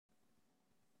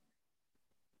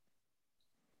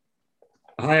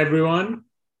Hi, everyone.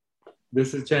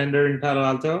 This is Chander in Palo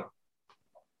Alto.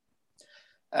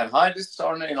 And hi, this is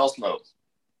Arne in Oslo.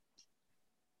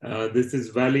 This is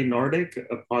Valley Nordic,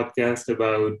 a podcast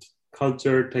about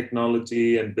culture,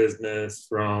 technology, and business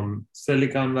from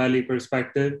Silicon Valley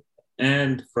perspective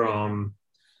and from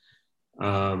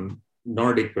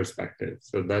Nordic perspective.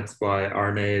 So that's why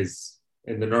Arne is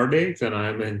in the Nordics and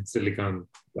I'm in Silicon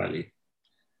Valley.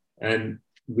 And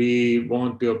we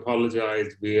want to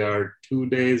apologize. We are 2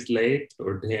 days late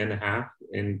or day and a half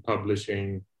in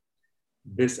publishing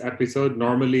this episode.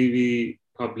 Normally, we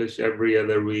publish every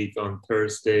other week on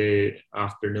Thursday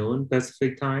afternoon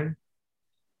Pacific time.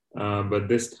 But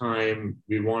this time,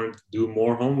 we wanted to do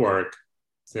more homework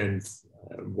since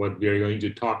what we are going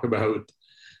to talk about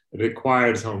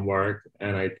requires homework.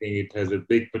 And I think it has a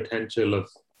big potential of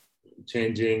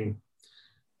changing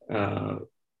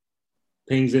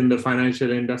things in the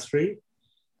financial industry.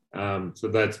 So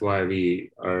that's why we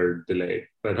are delayed.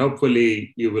 But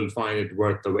hopefully, you will find it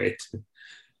worth the wait.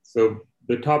 So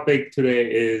the topic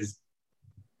today is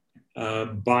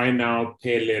buy now,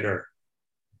 pay later,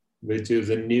 which is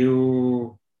a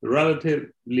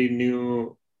relatively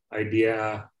new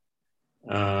idea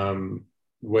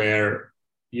where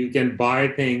you can buy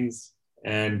things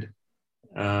and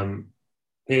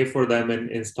pay for them in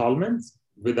installments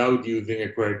without using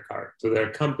a credit card. So there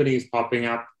are companies popping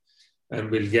up,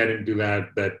 and we'll get into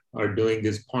that are doing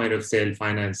this point of sale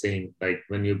financing. Like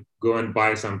when you go and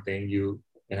buy something, you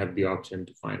have the option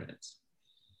to finance.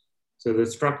 So the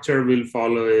structure we'll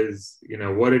follow is,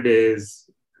 what it is,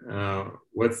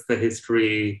 what's the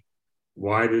history,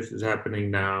 why this is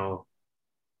happening now,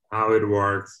 how it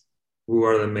works, who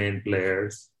are the main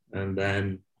players, and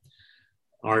then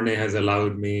Arne has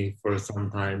allowed me for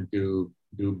some time to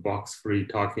do box-free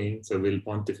talking, so we'll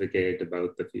pontificate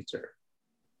about the future.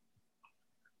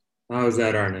 How's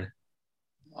that, Arne?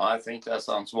 I think that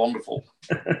sounds wonderful.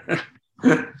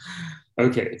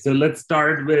 Okay, so let's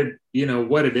start with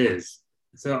what it is.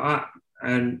 So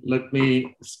and let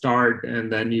me start, and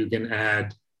then you can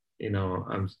add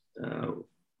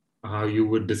how you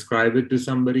would describe it to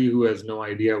somebody who has no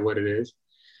idea what it is.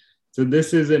 So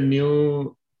this is a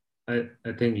new, I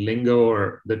think, lingo,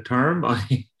 or the term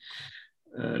I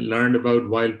learned about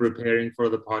while preparing for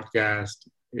the podcast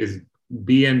is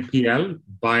BNPL,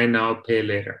 buy now, pay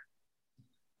later.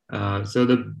 So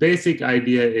the basic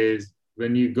idea is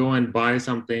when you go and buy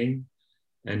something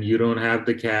and you don't have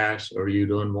the cash or you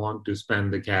don't want to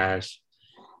spend the cash,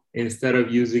 instead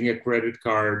of using a credit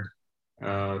card,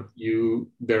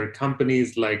 there are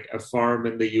companies like Affirm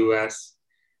in the US,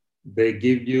 they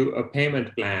give you a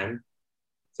payment plan.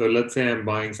 So let's say I'm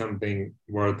buying something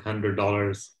worth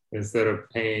 $100. Instead of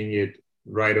paying it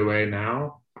right away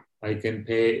now, I can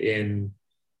pay in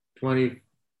 $25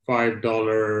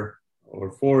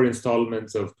 or 4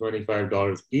 installments of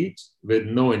 $25 each with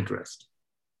no interest.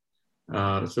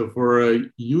 So for a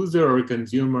user or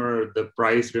consumer, the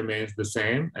price remains the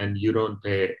same and you don't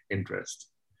pay interest.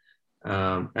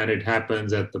 And it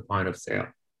happens at the point of sale.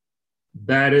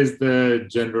 That is the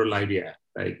general idea,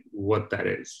 like what that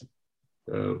is.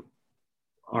 So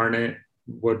Arne,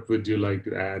 what would you like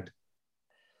to add?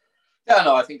 Yeah,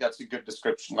 no, I think that's a good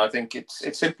description. I think it's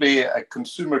simply a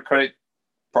consumer credit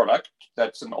product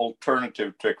that's an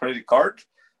alternative to a credit card,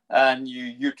 and you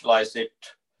utilize it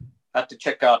at the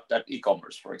checkout at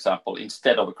e-commerce, for example,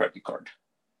 instead of a credit card.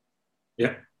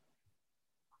 Yeah.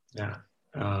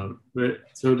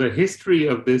 So the history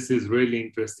of this is really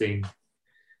interesting.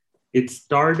 It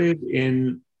started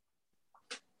in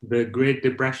the Great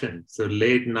Depression, so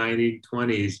late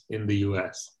 1920s in the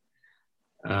US.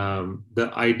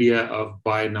 The idea of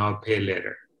buy now, pay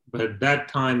later. But at that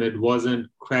time, it wasn't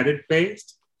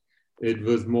credit-based. It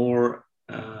was more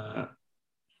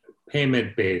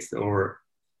payment-based, or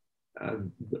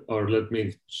let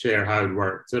me share how it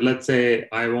worked. So let's say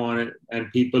I wanted,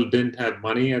 and people didn't have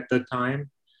money at the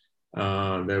time.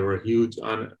 There were huge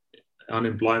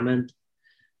unemployment.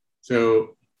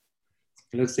 So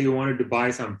let's say you wanted to buy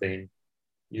something,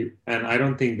 and I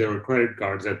don't think there were credit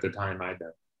cards at the time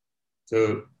either.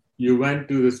 So you went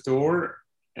to the store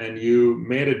and you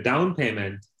made a down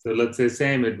payment. So let's say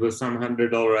it was some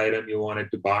 $100 item you wanted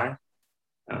to buy.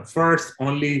 First,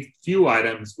 only few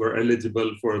items were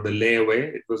eligible for the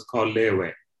layaway. It was called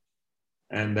layaway.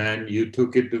 And then you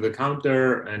took it to the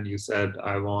counter and you said,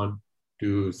 I want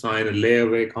to sign a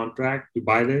layaway contract to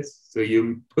buy this. So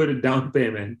you put a down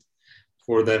payment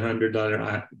for that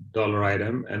 $100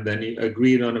 item, and then you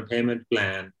agreed on a payment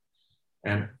plan.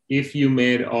 And if you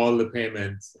made all the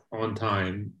payments on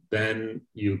time, then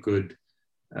you could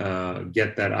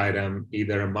get that item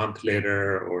either a month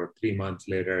later or 3 months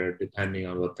later, depending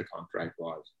on what the contract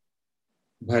was.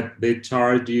 But they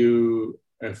charge you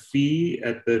a fee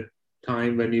at the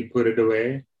time when you put it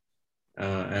away.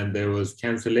 And there was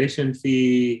cancellation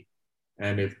fee.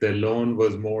 And if the loan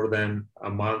was more than a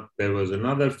month, there was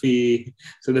another fee.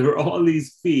 So there were all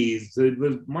these fees. So it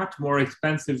was much more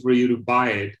expensive for you to buy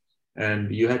it.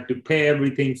 And you had to pay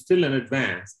everything still in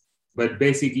advance. But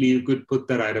basically, you could put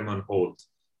that item on hold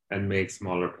and make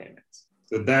smaller payments.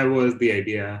 So that was the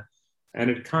idea. And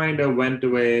it kind of went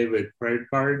away with credit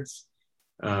cards.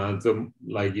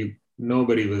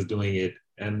 Nobody was doing it.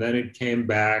 And then it came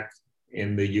back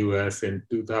in the US in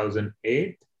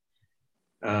 2008.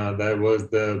 That was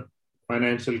the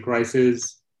financial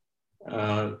crisis.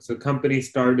 So companies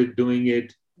started doing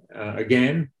it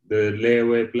again, the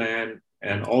layaway plan,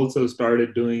 and also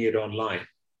started doing it online.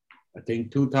 I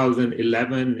think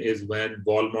 2011 is when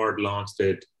Walmart launched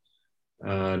it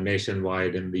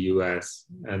nationwide in the US,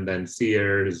 and then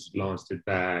Sears launched it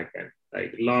back, and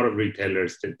like a lot of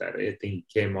retailers did that. I think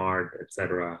Kmart,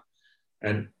 etc.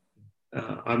 And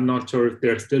I'm not sure if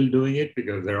they're still doing it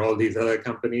because there are all these other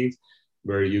companies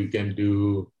where you can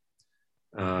do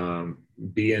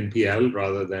BNPL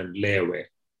rather than layaway.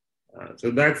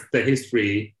 So that's the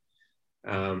history.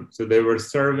 So they were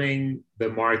serving the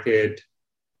market,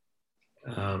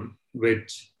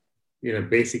 which,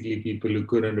 basically people who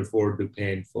couldn't afford to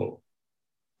pay in full.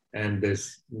 And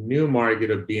this new market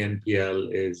of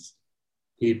BNPL is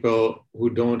people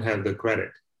who don't have the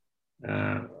credit,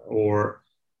 or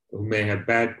who may have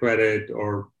bad credit,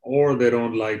 or they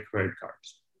don't like credit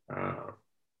cards.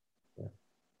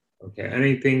 Okay,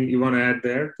 anything you want to add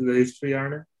there to the history,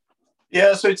 Arne?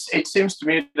 Yeah, so it seems to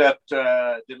me that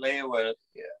the layaway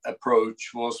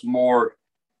approach was more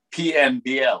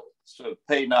PNBL, so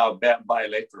pay now, buy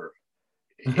later.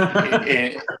 In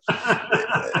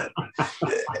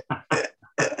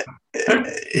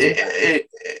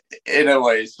a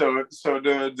way, so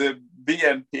the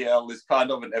BNPL is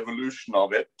kind of an evolution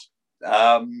of it.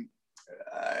 A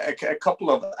couple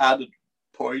of added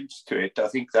points to it. I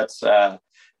think that's.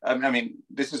 I mean,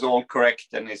 this is all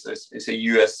correct, and it's a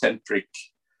US-centric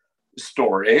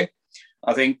story.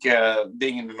 I think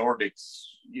being in the Nordics,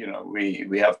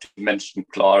 we have to mention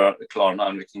Klarna,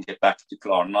 and we can get back to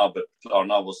Klarna, but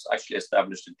Klarna was actually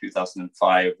established in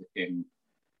 2005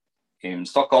 in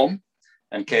Stockholm,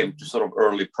 and came to sort of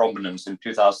early prominence in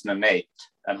 2008,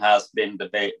 and has been the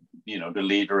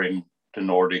leader in the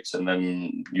Nordics and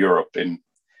then Europe in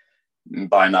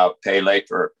buy now, pay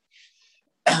later,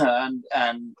 and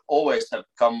always have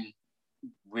come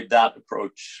with that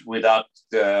approach, without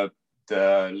the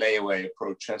layaway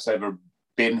approach has ever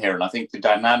been here. And I think the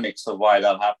dynamics of why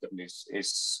that happened is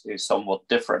somewhat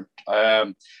different.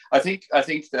 I think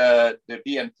the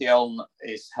BNPL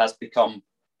has become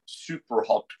super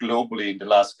hot globally in the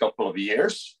last couple of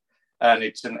years, and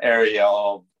it's an area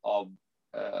of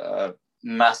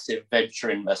massive venture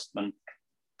investment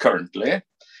currently,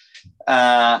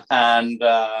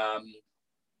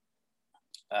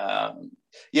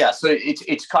 so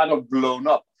it's kind of blown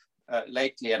up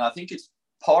lately, and I think it's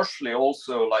partially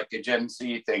also like a Gen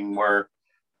Z thing where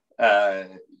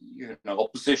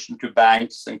opposition to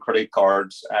banks and credit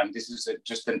cards, and this is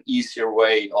just an easier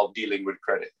way of dealing with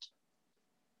credit.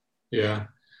 Yeah.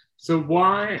 So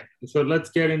why? So let's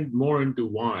get more into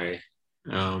why.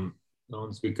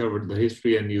 Once we covered the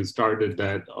history, and you started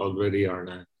that already,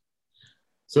 Arne.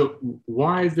 So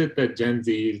why is it that Gen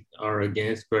Z are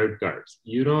against credit cards?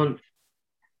 You don't,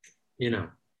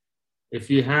 if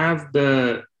you have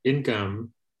the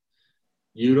income,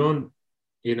 you don't,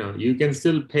 you can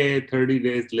still pay 30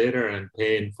 days later and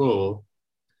pay in full.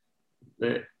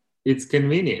 It's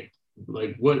convenient.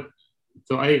 Like what?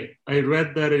 So I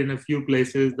read that in a few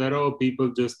places that,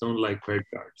 people just don't like credit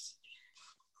cards.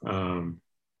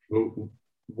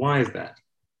 Why is that?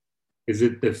 Is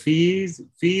it the fees?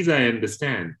 Fees I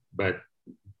understand, but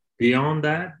beyond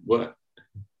that, what?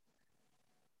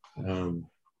 Well,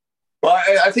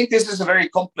 I think this is a very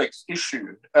complex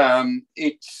issue.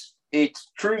 It's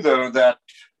true though that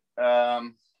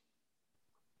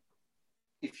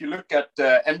if you look at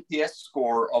the NPS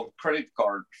score of credit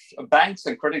cards, banks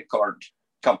and credit card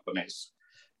companies,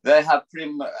 they have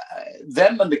them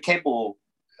and the cable.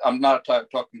 I'm not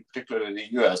talking particularly the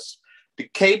US. The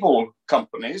cable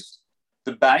companies,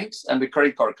 the banks, and the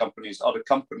credit card companies are the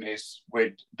companies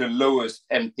with the lowest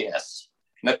NPS,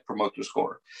 Net Promoter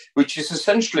Score, which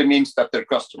essentially means that their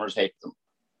customers hate them.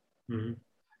 Mm-hmm.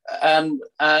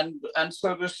 And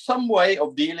so there's some way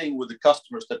of dealing with the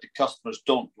customers that the customers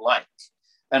don't like.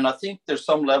 And I think there's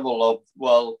some level of,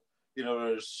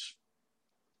 there's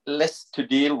less to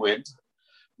deal with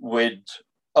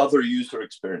other user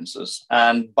experiences,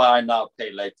 and buy now,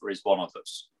 pay later is one of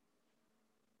those.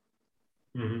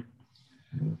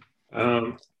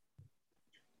 Mm-hmm.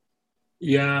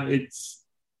 Yeah, it's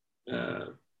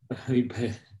at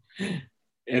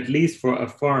least for a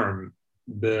firm,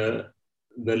 the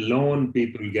loan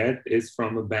people get is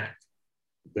from a bank.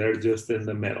 They're just in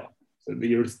the middle, so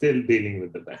you're still dealing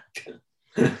with the bank.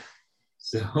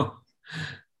 So,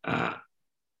 uh,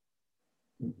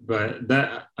 but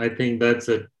that I think that's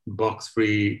a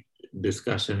box-free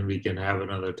discussion we can have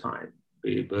another time.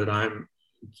 But I'm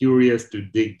curious to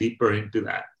dig deeper into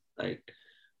that. Like,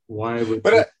 why would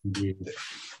But be...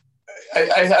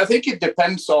 I think it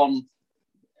depends on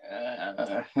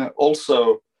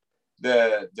also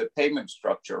the payment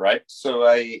structure, right? So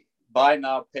I buy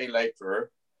now, pay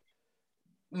later.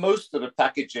 Most of the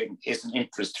packaging is an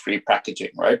interest-free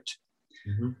packaging, right?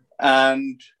 Mm-hmm.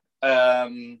 And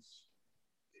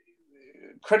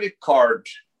credit card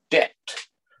debt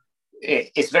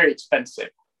is very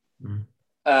expensive.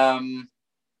 Mm-hmm.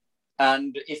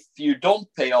 And if you don't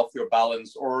pay off your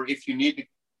balance, or if you need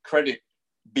credit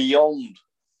beyond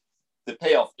the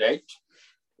payoff date,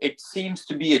 it seems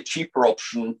to be a cheaper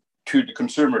option to the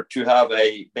consumer to have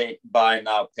a buy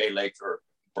now, pay later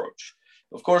approach.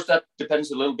 Of course, that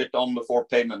depends a little bit on the four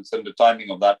payments and the timing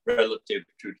of that relative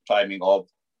to the timing of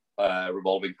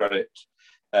revolving credit,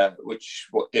 which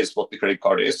is what the credit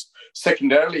card is.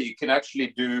 Secondarily, you can actually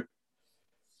do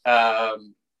buy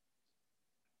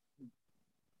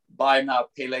now,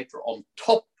 pay later on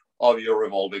top of your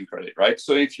revolving credit, right?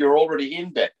 So if you're already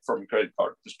in debt from a credit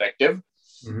card perspective,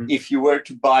 mm-hmm. if you were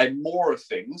to buy more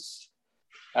things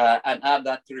and add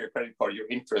that to your credit card, your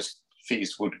interest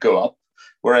fees would go up.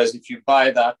 Whereas if you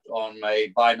buy that on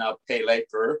a buy now, pay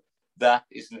later, that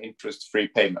is an interest-free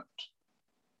payment.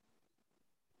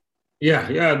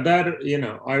 Yeah, that, you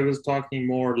know, I was talking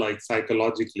more like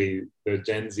psychologically, the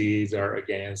Gen Zs are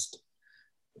against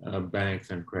banks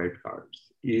and credit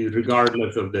cards,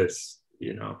 regardless of this,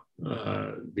 you know,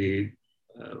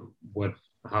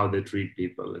 how they treat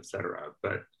people, etc.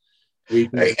 But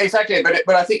exactly,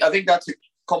 but I think that's a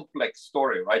complex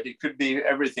story, right? It could be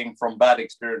everything from bad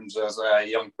experience as a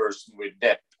young person with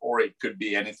debt, or it could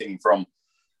be anything from,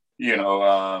 you know,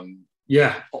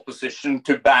 opposition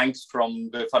to banks from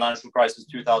the financial crisis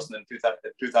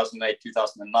 2008,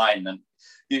 2009. And,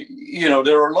 you know,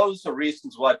 there are loads of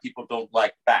reasons why people don't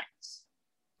like banks.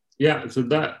 Yeah, so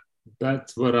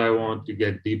that's what I want to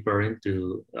get deeper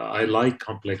into. I like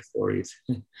complex stories.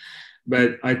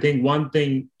 But I think one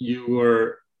thing you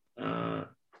were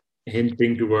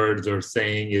hinting towards or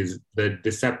saying is the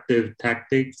deceptive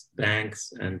tactics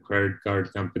banks and credit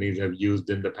card companies have used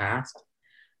in the past,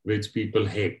 which people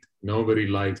hate. Nobody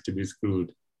likes to be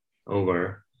screwed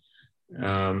over.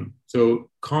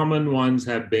 So common ones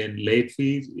have been late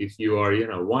fees. If you are, you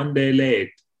know, 1 day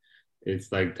late,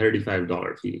 it's like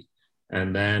 $35 fee.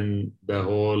 And then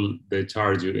they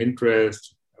charge you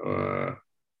interest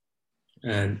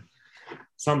and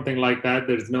something like that.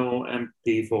 There's no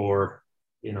empathy for,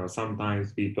 you know,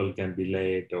 sometimes people can be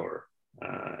late or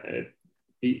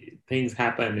things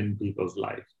happen in people's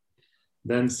life.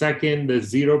 Then second, the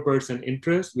 0%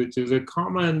 interest, which is a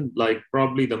common, like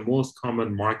probably the most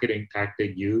common marketing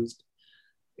tactic used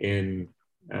in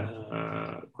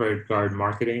credit card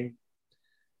marketing.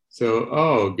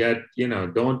 So,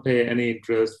 don't pay any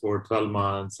interest for 12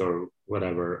 months or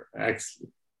whatever, X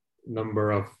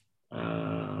number of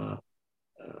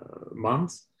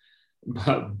months.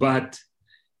 But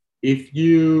if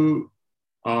you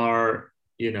are,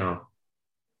 you know,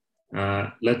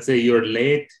 let's say you're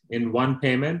late in one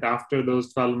payment after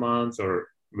those 12 months or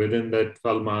within that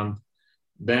 12 month,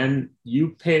 then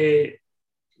you pay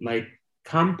like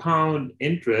compound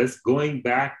interest going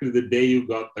back to the day you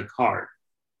got the card.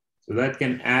 So that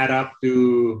can add up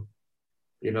to,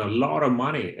 you know, a lot of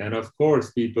money. And of course,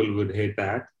 people would hate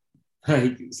that.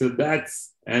 So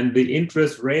and the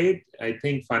interest rate, I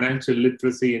think financial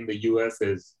literacy in the US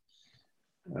is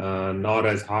not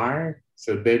as high.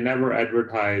 So they never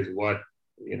advertise what,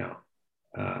 you know,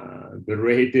 the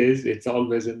rate is. It's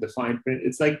always in the fine print.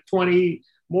 It's like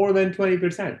more than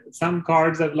 20%. Some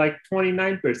cards have like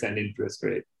 29% interest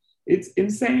rate. It's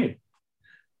insane.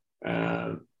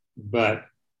 But,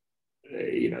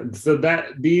 you know, so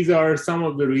these are some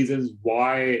of the reasons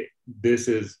why this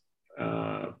is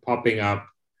popping up,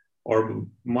 or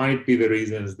might be the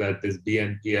reasons that this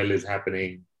BNPL is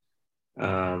happening,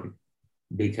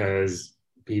 because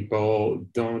people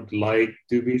don't like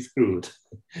to be screwed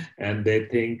and they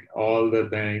think all the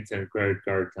banks and credit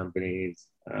card companies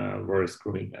were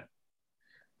screwing them.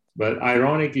 But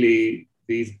ironically,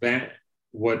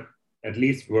 what at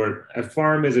least where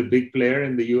Affirm is a big player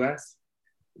in the US,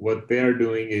 what they're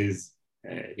doing is,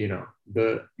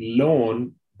 the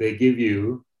loan they give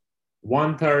you,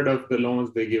 1/3 of the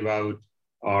loans they give out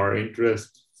are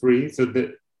interest free. So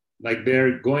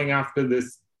they're going after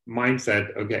this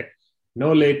mindset. Okay,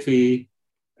 no late fee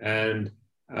and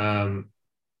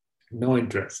no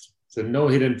interest. So no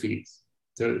hidden fees.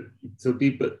 So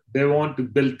people, they want to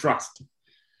build trust,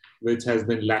 which has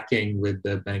been lacking with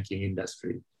the banking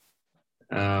industry.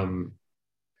 I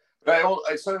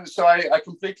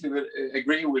completely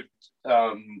agree with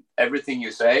everything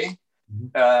you say,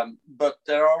 but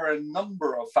there are a number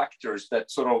of factors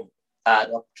that sort of add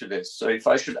up to this. So if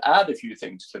I should add a few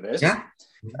things to this, yeah.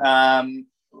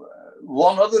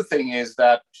 One other thing is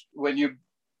that when you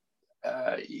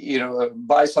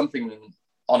buy something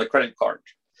on a credit card,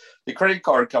 the credit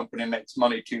card company makes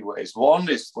money two ways. One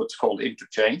is what's called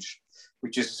interchange,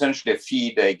 which is essentially a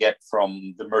fee they get from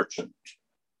the merchant.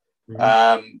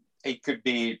 It could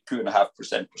be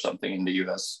 2.5% or something in the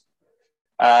US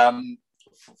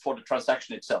for the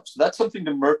transaction itself. So that's something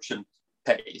the merchant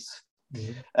pays.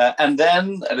 And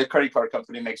then the credit card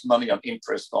company makes money on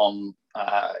interest on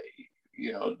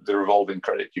the revolving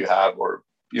credit you have, or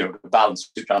the balance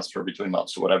to transfer between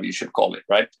months, or whatever you should call it,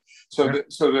 right? So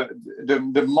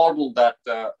the model that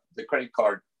the credit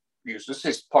card uses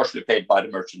is partially paid by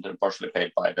the merchant and partially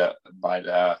paid by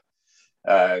the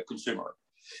consumer.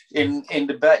 In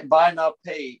the buy now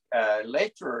pay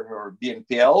later, or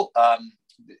BNPL,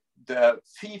 the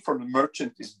fee from the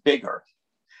merchant is bigger.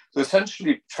 So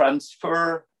essentially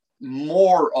transfer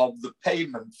more of the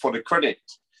payment for the credit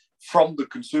from the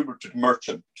consumer to the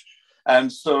merchant.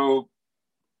 And so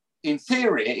in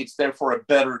theory, it's therefore a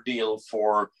better deal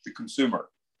for the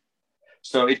consumer.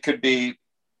 So it could be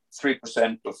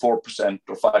 3% or 4%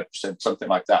 or 5%, something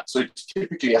like that. So it's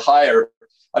typically higher.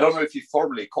 I don't know if you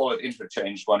formally call it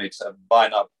interchange when it's a buy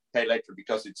now, pay later,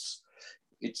 because it's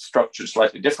structured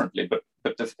slightly differently. But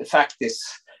the fact is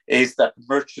that the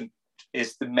merchant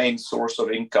is the main source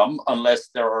of income, unless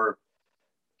there are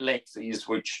late fees,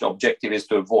 which the objective is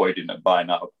to avoid in a buy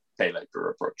now, pay later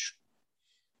approach.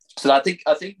 So I think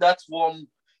that's one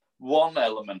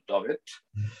element of it.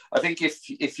 I think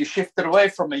if you shift it away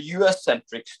from a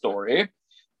US-centric story,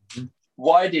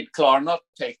 why did Klarna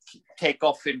take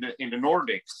off in the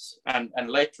Nordics and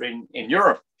later in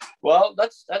Europe? Well,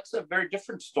 that's a very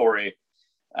different story,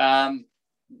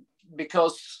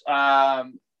 because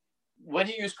when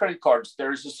you use credit cards,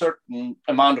 there is a certain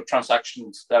amount of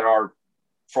transactions that are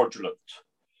fraudulent.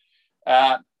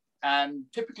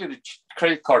 And typically the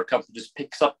credit card company just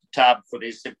picks up the tab for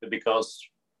this simply because,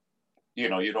 you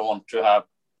don't want to have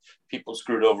people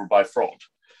screwed over by fraud.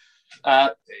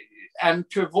 And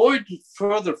to avoid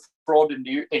further fraud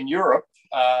in Europe,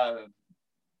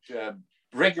 the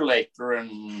regulator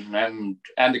and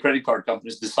the credit card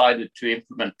companies decided to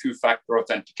implement two-factor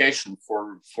authentication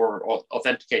for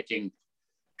authenticating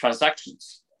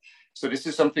transactions. So this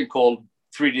is something called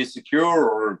 3D Secure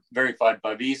or verified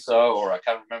by Visa, or I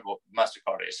can't remember what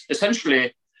MasterCard is.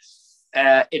 Essentially,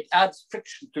 it adds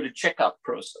friction to the checkout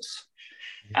process.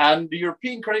 And the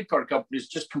European credit card companies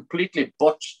just completely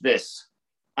botched this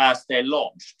as they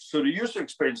launched. So the user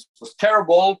experience was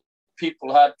terrible.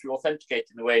 People had to authenticate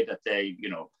in a way that they,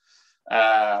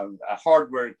 a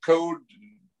hardware code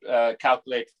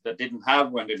calculator that didn't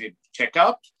have when they needed to check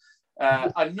out.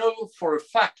 I know for a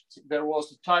fact there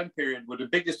was a time period where the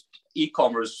biggest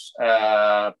e-commerce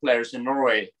players in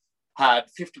Norway had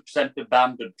 50%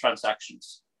 abandoned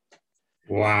transactions.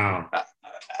 Wow.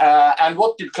 And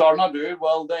what did Klarna do?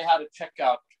 Well, they had a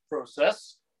checkout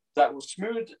process that was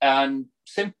smooth and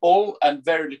simple and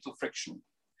very little friction,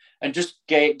 and just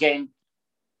gained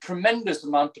tremendous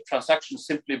amount of transactions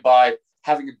simply by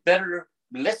having a better,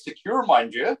 less secure,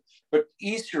 mind you, but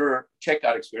easier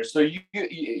checkout experience. So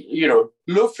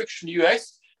low friction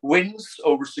UX wins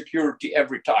over security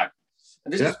every time.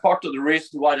 And this is part of the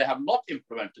reason why they have not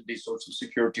implemented these sorts of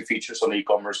security features on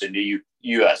e-commerce in the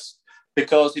US,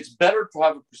 because it's better to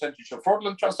have a percentage of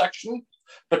fraudulent transactions,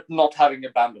 but not having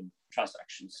abandoned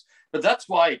transactions. But that's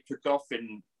why it took off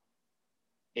in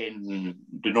the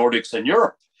Nordics and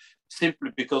Europe,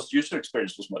 simply because user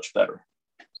experience was much better.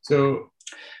 So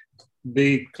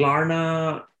the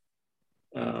Klarna,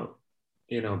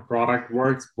 product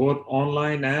works both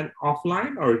online and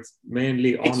offline, or it's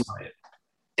mainly online?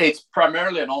 It's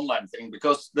primarily an online thing,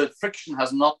 because the friction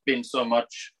has not been so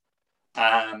much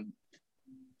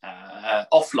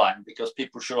offline, because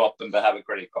people show up and they have a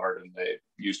credit card and they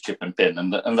use chip and PIN,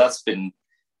 and that's been,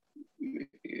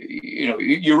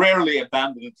 you rarely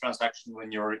abandon a transaction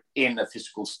when you're in a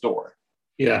physical store.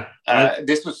 Yeah.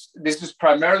 This was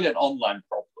primarily an online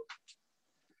problem.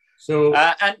 So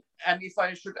and if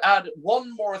I should add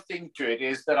one more thing to it,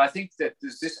 is that I think that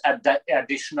there's this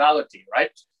additionality,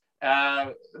 right?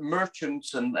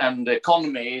 Merchants and the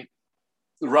economy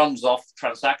runs off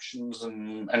transactions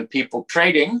and people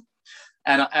trading,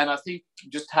 and I think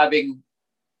just having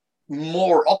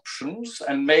more options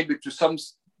and maybe to some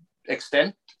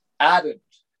extent added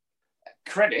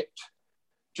credit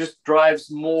just drives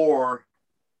more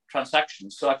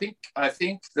transactions. So I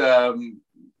think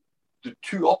the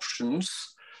two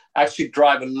options actually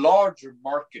drive a larger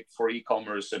market for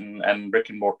e-commerce and brick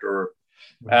and mortar.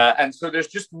 And so there's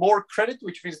just more credit,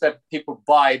 which means that people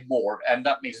buy more, and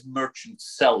that means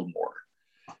merchants sell more.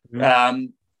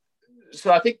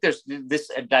 So I think there's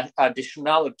this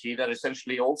additionality that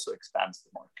essentially also expands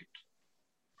the market.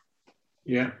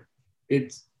 Yeah,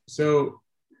 it's so.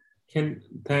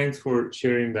 Thanks for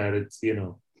sharing that. It's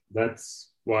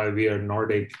that's why we are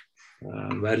Nordic,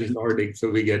 Valley Nordic, so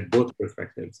we get both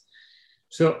perspectives.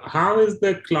 So how is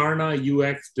the Klarna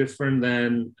UX different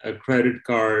than a credit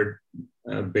card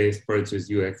based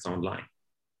purchase UX online?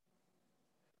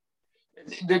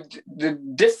 The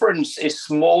difference is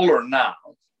smaller now,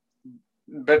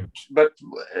 but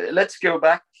let's go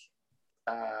back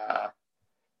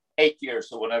 8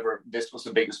 years or whenever this was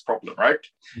the biggest problem, right?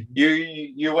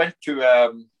 Mm-hmm. You went to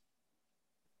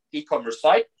e-commerce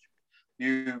site,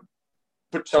 you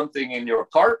put something in your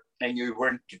cart, and you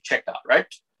went to checkout,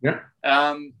 right? Yeah.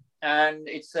 And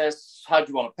it says, how do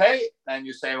you want to pay? And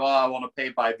you say, well, I want to pay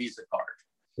by Visa card.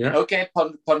 Yeah. Okay,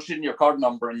 punch in your card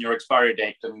number and your expiry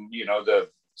date and, the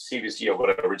CVC or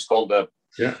whatever it's called.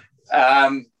 Yeah.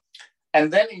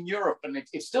 And then in Europe, and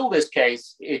it's still this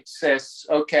case, it says,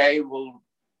 okay, we'll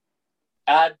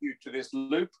add you to this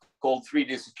loop called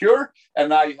 3D Secure, and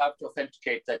now you have to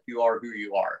authenticate that you are who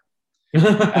you are.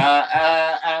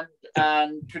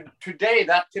 And today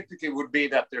that typically would be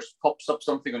that there's pops up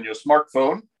something on your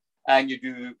smartphone, and you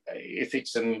do, if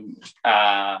it's an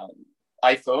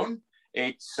iPhone,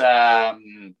 it's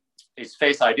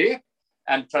Face ID,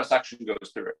 and transaction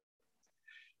goes through.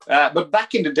 But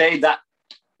back in the day, that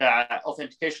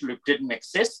authentication loop didn't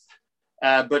exist.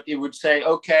 But it would say,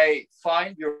 okay,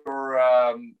 find your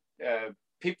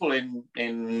people in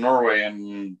Norway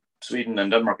and Sweden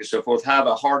and Denmark and so forth have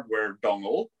a hardware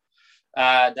dongle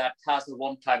that has a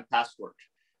one-time password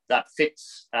that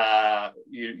fits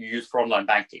you use for online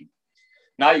banking.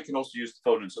 Now you can also use the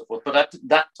phone and so forth. But at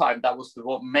that time, that was the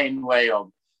main way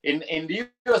of. In the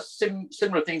US,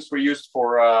 similar things were used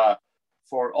for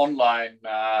online,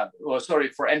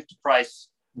 for enterprise.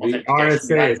 The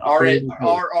RSA,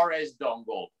 RS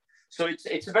dongle. So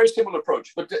it's a very similar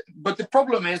approach. But the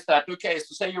problem is that, okay,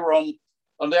 so say you're on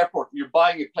the airport, you're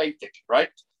buying a plane ticket,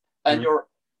 right? And your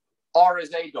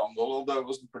RSA dongle, although it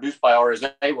wasn't produced by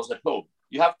RSA, was at home.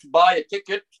 You have to buy a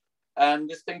ticket, and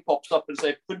this thing pops up and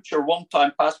say, put your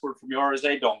one-time password from your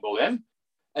RSA dongle in,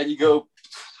 and you go,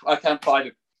 I can't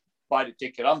buy the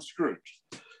ticket, I'm screwed.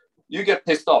 You get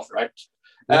pissed off, right?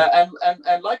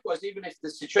 And likewise, even if the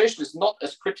situation is not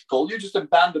as critical, you just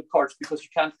abandon cards because you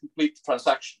can't complete the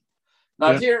transaction.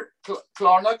 Now here,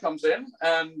 Klarna comes in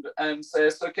and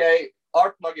says, okay,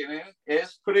 our plugin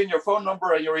is put in your phone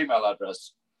number and your email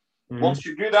address. Mm-hmm. Once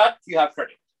you do that, you have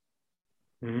credit.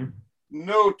 Mm-hmm.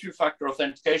 No two-factor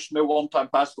authentication, no one-time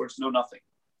passwords, no nothing.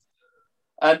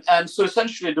 And so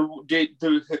essentially,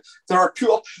 there are two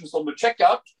options on the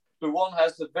checkout. The one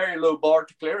has a very low bar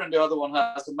to clear, and the other one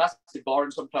has a massive bar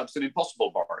and sometimes an impossible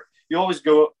bar. You always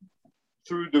go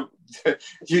through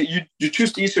you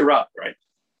choose the easy route, right?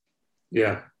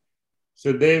 Yeah.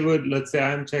 So they would, let's say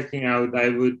I'm checking out, I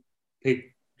would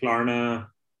pick Klarna,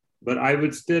 but I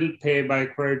would still pay by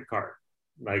credit card.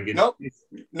 No.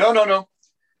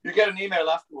 You get an email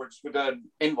afterwards with an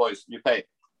invoice, you pay.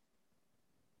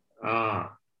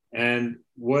 And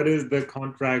what is the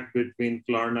contract between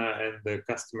Klarna and the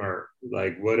customer?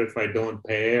 Like, what if I don't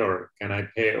pay, or can I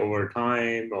pay over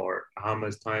time, or how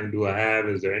much time do I have?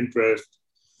 Is there interest?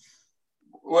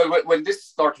 Well, when this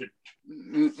started,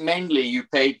 mainly you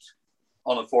paid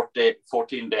on a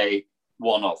 14-day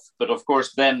one-off. But of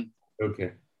course, then,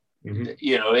 okay. Mm-hmm.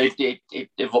 It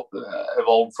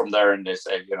evolved from there, and they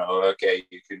said, okay,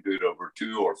 you can do it over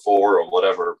 2 or 4 or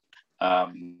whatever.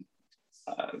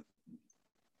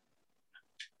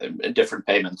 Different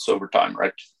payments over time,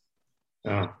 right?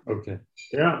 Okay.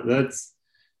 Yeah,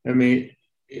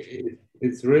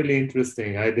 it's really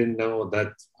interesting. I didn't know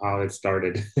that's how it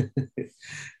started.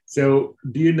 So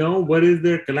do you know what is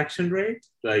their collection rate?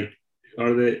 Like,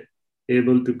 are they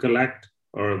able to collect,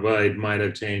 or well, it might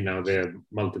have changed now, they have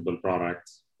multiple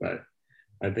products, but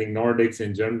I think Nordics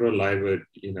in general,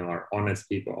 are honest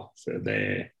people. So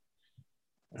I'm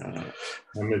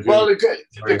Well, assuming.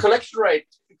 the collection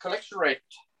rate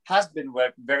has been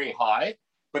very high,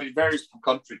 but it varies from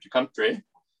country to country.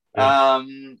 Yeah.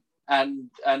 And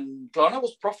Klarna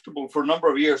was profitable for a number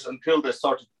of years until they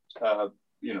started,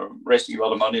 raising a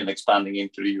lot of money and expanding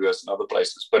into the US and other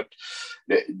places. But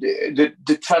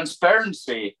the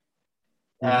transparency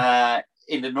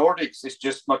in the Nordics is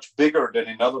just much bigger than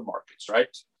in other markets,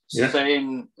 right? Yeah. Say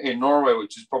in Norway,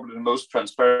 which is probably the most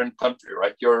transparent country,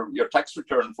 right? Your tax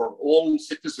return for all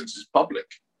citizens is public.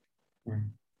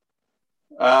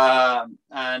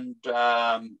 And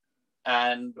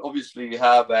obviously you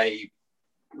have a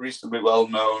reasonably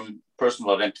well-known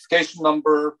personal identification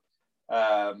number.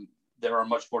 There are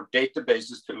much more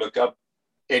databases to look up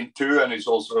into, and it's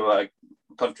also a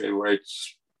country where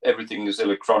everything is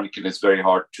electronic and it's very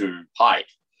hard to hide.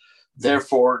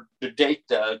 Therefore, the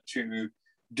data to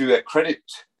do a credit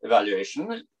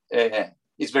evaluation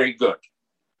is very good.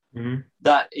 Mm-hmm.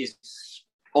 That is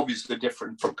obviously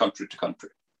different from country to country.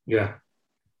 Yeah.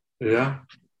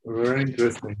 Very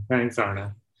interesting. Thanks,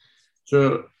 Arne.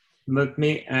 So let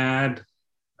me add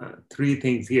 3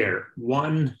 things here.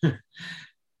 One,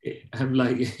 I'm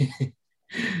like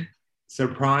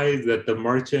surprised that the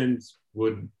merchants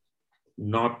would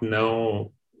not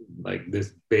know like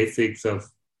this basics of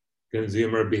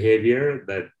consumer behavior,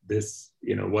 that this,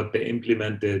 what they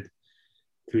implemented,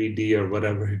 3D or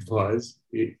whatever it was,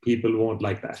 people won't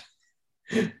like that.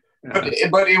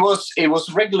 But it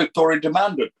was regulatory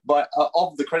demanded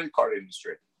of the credit card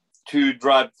industry to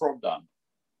drive fraud down.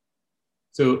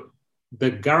 So the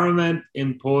government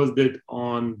imposed it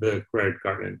on the credit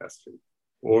card industry,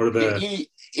 or the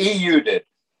EU did.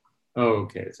 Oh,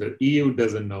 okay. So EU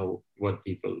doesn't know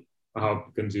how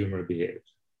consumer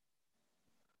behaves.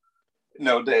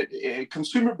 No, the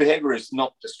consumer behavior is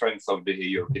not the strength of the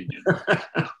European Union.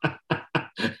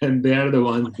 And they're the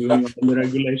ones doing all the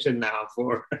regulation now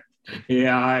for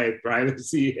AI,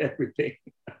 privacy, everything.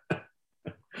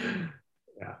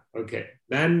 Yeah, okay.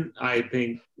 Then I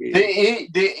think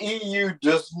the EU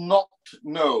does not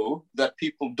know that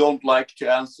people don't like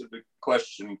to answer the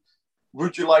question,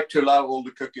 would you like to allow all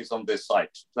the cookies on this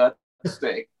site? That's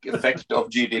the effect of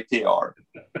GDPR.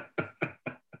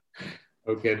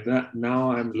 Okay,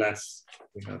 now I'm less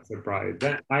surprised.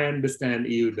 I understand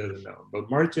EU doesn't know, but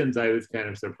merchants, I was kind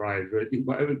of surprised.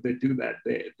 Why would they do that?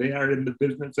 They are in the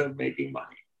business of making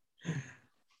money.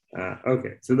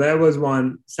 Okay, so that was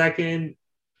one. Second,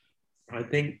 I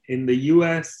think in the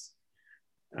US,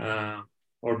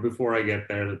 or before I get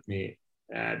there, let me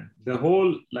add the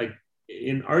whole, like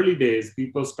in early days,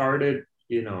 people started,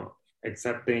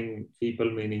 accepting people,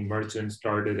 meaning merchants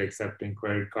started accepting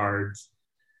credit cards.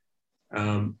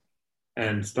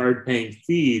 And start paying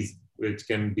fees, which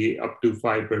can be up to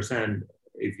 5%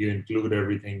 if you include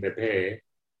everything they pay,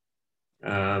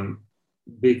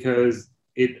 because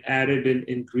it added in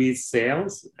increased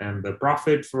sales, and the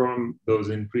profit from those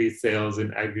increased sales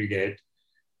in aggregate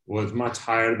was much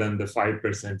higher than the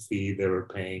 5% fee they were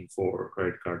paying for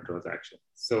credit card transactions.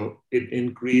 So it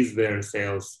increased their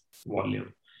sales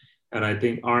volume. And I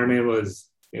think Arne was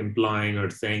implying or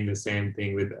saying the same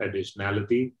thing with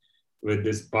additionality. With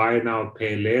this buy now,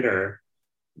 pay later,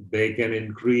 they can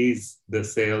increase the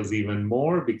sales even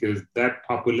more, because that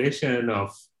population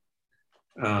of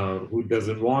who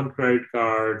doesn't want credit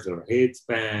cards or hates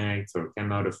banks or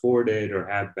cannot afford it or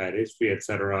have bad history,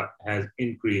 etc., has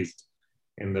increased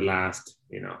in the last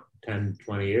 10,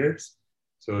 20 years.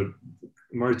 So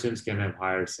merchants can have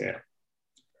higher sale.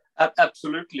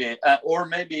 Absolutely. Or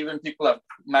maybe even people have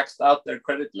maxed out their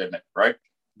credit limit, right?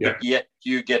 Yeah. But yet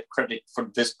you get credit for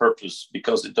this purpose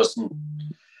because it doesn't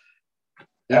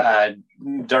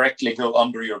directly go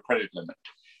under your credit limit.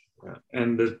 Yeah.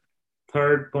 And the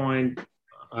third point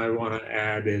I want to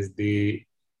add is the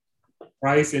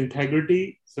price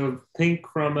integrity. So think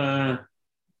from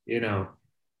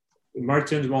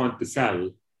merchants want to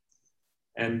sell,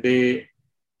 and they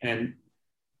can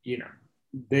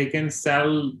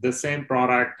sell the same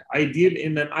product.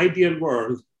 In an ideal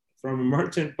world, from a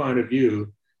merchant point of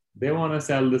view, they want to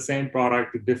sell the same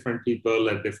product to different people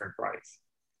at different price.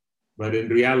 But in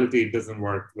reality, it doesn't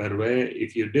work that way.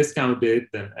 If you discount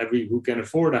it, then who can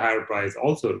afford a higher price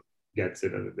also gets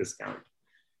it at a discount.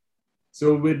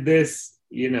 So with this,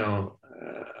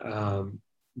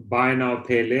 buy now,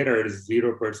 pay later is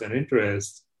 0%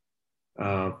 interest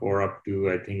for up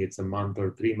to, I think it's a month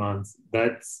or 3 months.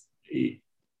 That's the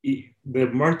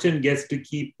merchant gets to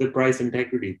keep the price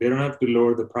integrity. They don't have to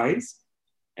lower the price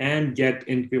and get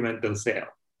incremental sale.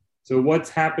 So what's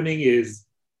happening is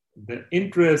the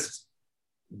interest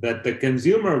that the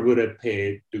consumer would have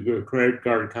paid to a credit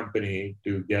card company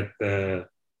to get the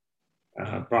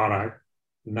product.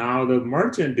 Now the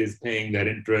merchant is paying that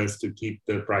interest to keep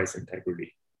the price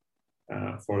integrity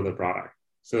for the product.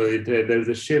 So there's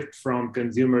a shift from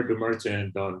consumer to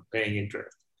merchant on paying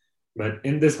interest. But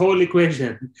in this whole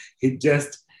equation,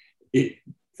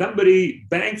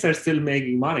 banks are still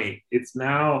making money.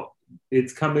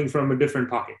 It's coming from a different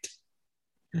pocket.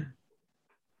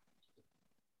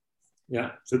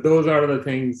 Yeah, so those are the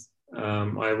things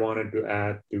I wanted to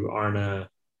add to Arne.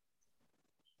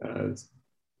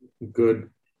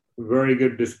 Very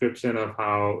good description of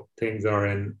how things are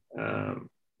in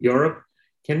Europe.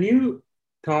 Can you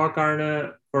talk,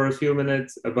 Arne, for a few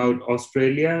minutes about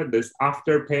Australia? This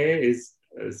Afterpay is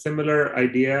a similar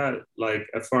idea, like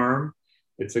Affirm.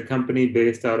 It's a company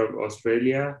based out of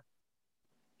Australia,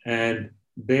 and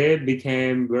they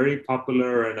became very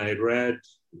popular. And I read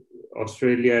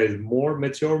Australia is more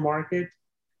mature market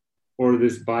for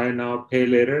this buy now, pay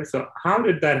later. So how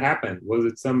did that happen? Was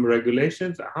it some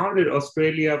regulations? How did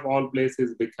Australia, of all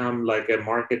places, become like a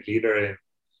market leader in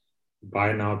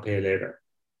buy now, pay later?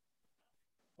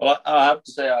 Well, I have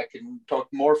to say I can talk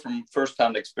more from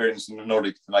first-hand experience in the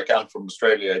Nordics than I can from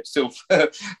Australia. It's still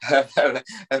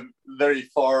very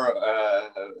far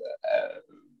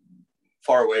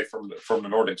away from the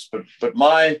Nordics. But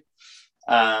my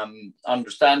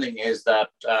understanding is that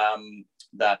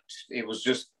it was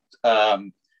just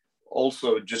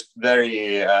also just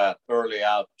very early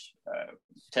out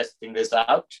testing this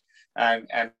out, and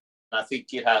I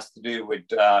think it has to do with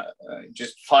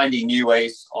just finding new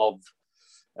ways of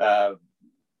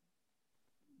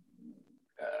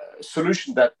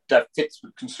solution that fits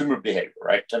with consumer behavior,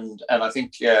 right? And I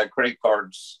think credit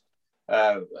cards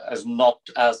as not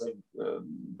as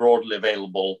broadly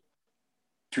available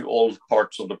to all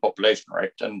parts of the population,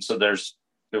 right? And so there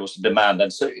was a demand,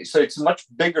 and so it's a much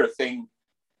bigger thing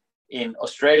in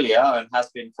Australia and has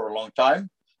been for a long time.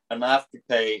 And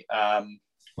Afterpay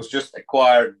was just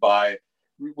acquired by,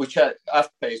 which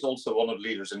Afterpay is also one of the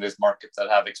leaders in this market that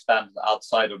have expanded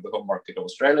outside of the home market of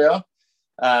Australia,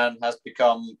 and has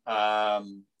become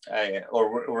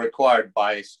or acquired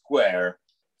by Square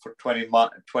for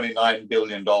 $29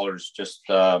 billion just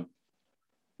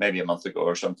maybe a month ago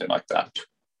or something like that.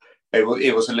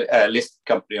 It was a listed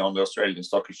company on the Australian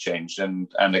Stock Exchange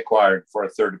and acquired for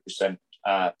a 30%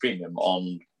 premium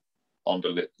on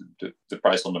the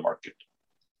price on the market.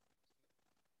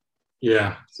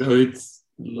 Yeah, so it's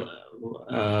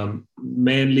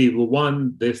mainly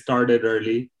one, they started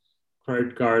early.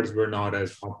 Credit cards were not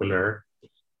as popular.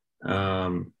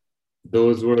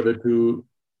 Those were the two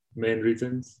main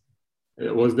reasons.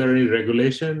 Was there any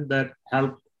regulation that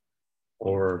helped?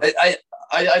 Or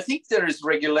I think there is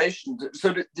regulation.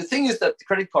 So the thing is that the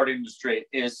credit card industry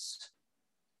is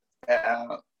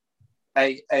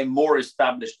a more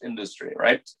established industry,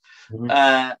 right?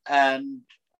 Mm-hmm. And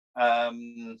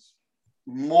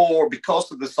more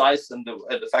because of the size and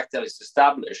the fact that it's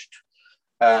established,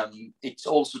 it's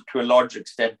also to a large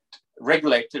extent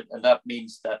regulated, and that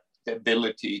means that the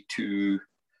ability to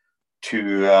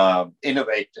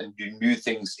innovate and do new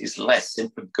things is less,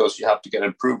 simply because you have to get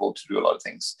approval to do a lot of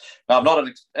things. Now, I'm not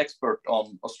an expert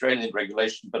on Australian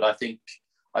regulation, but I think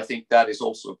that is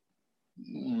also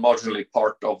marginally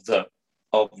part of the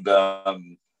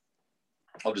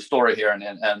story here.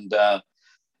 And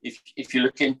if you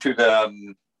look into the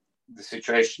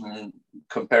situation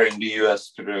comparing the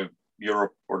US to the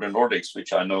Europe or the Nordics,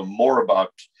 which I know more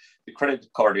about, the credit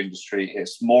card industry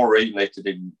is more regulated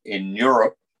in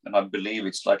Europe, and I believe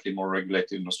it's slightly more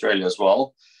regulated in Australia as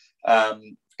well. As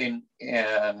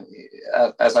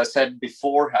I said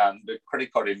beforehand, the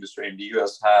credit card industry in the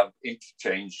US have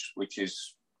interchange, which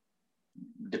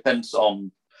depends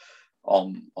on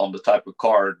the type of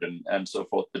card and so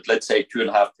forth, but let's say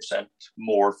 2.5%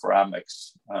 more for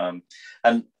Amex,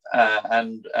 and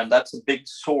that's a big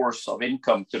source of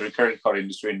income to the credit card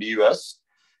industry in the US,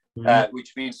 mm-hmm.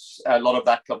 Which means a lot of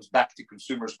that comes back to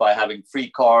consumers by having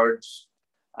free cards.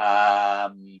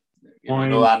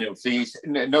 No annual fees.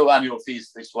 No annual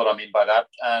fees is what I mean by that,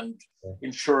 and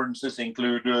insurance is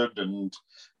included, and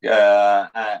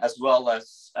as well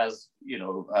as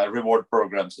reward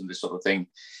programs and this sort of thing.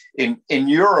 In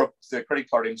Europe, the credit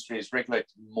card industry is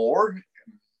regulated more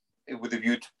with a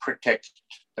view to protect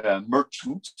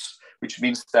merchants, which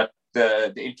means that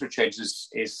the interchange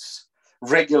is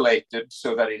regulated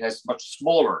so that it has much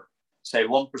smaller, say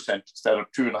 1% instead of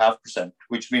 2.5%,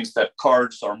 which means that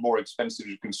cards are more expensive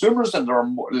to consumers and there are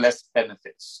less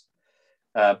benefits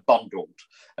bundled.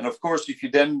 And of course, if you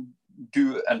then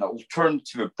do an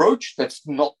alternative approach that's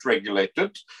not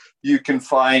regulated, you can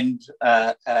find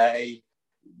a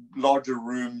larger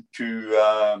room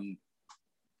to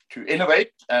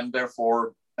innovate and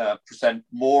therefore present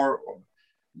more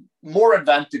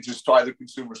advantages to either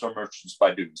consumers or merchants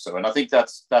by doing so. And I think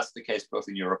that's the case both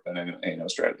in Europe and in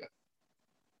Australia.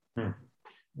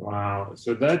 Wow.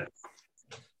 So that,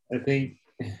 I think,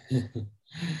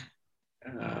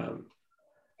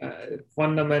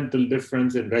 fundamental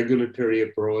difference in regulatory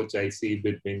approach I see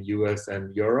between US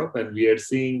and Europe. And we are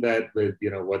seeing that with,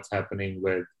 what's happening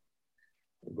with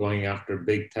going after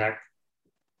big tech.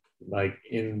 Like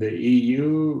in the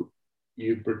EU,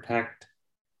 you protect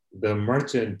the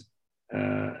merchant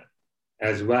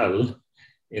as well,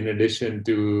 in addition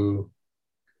to,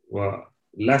 well,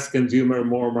 less consumer,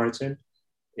 more merchant.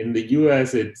 In the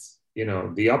US, it's,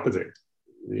 the opposite.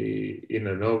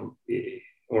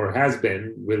 Or has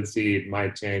been, we'll see, it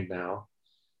might change now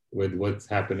with what's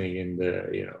happening in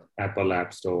the, Apple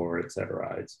App Store,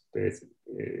 etc. It's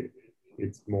basically,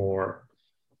 it's more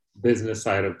business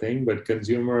side of thing, but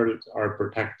consumers are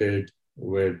protected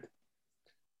with,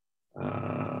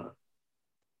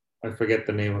 I forget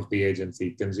the name of the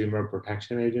agency, Consumer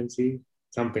Protection Agency,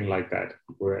 something like that,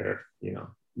 where,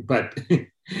 but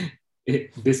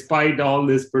despite all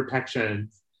this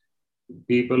protection,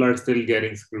 people are still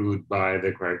getting screwed by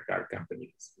the credit card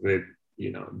companies with,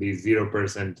 these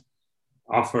 0%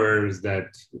 offers,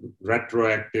 that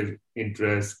retroactive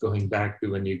interest going back to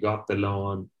when you got the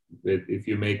loan. With, if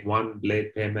you make one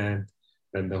late payment,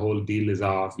 then the whole deal is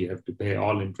off. You have to pay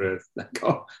all interest.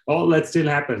 All that still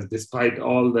happens despite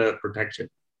all the protection.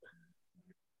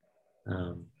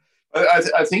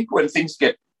 I think when things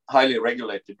get highly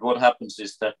regulated, what happens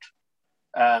is that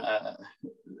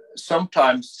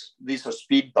sometimes these are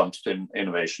speed bumps to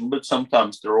innovation, but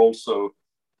sometimes they're also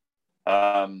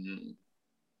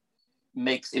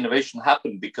makes innovation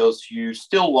happen because you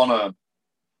still want to,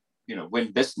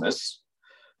 win business,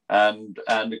 and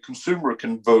the consumer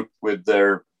can vote with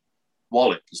their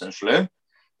wallet essentially,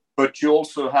 but you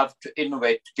also have to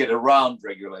innovate to get around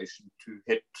regulation to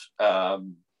hit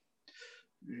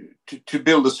to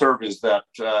build a service that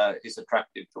is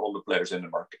attractive to all the players in the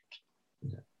market.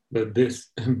 But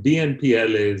this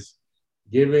BNPL is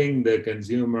giving the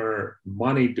consumer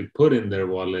money to put in their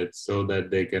wallet so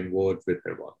that they can vote with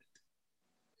their wallet.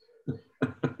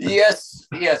 Yes,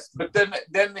 but then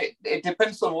it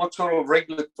depends on what sort of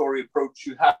regulatory approach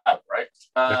you have, right?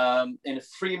 In a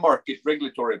free market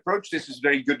regulatory approach, this is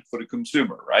very good for the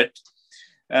consumer, right?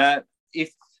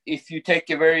 If you take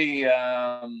a very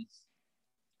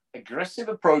aggressive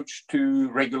approach to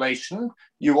regulation,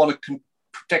 you want to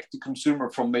protect the consumer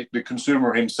from the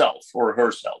consumer himself or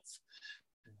herself,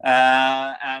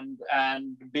 and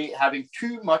having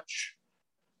too much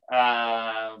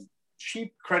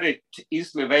cheap credit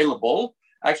easily available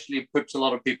actually puts a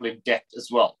lot of people in debt as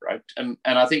well, right? And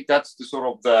I think that's the sort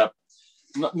of the,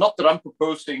 not that I'm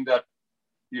proposing that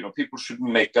people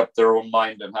shouldn't make up their own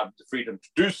mind and have the freedom to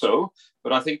do so,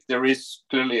 but I think there is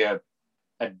clearly a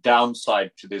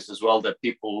downside to this as well, that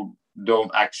people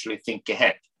don't actually think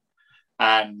ahead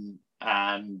and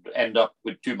end up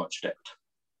with too much debt.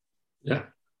 Yeah.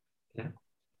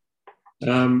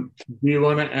 Do you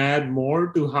want to add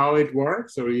more to how it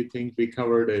works, or you think we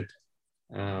covered it?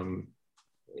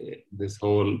 This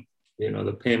whole,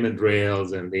 the payment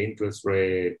rails and the interest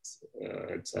rates,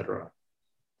 etc.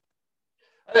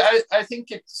 I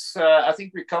think I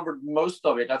think we covered most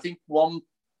of it. I think one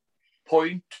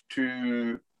point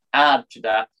to add to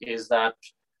that is that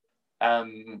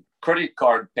credit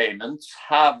card payments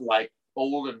have like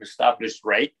old and established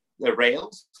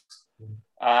rails.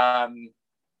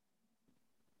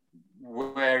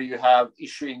 Where you have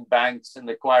issuing banks and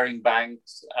acquiring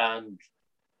banks and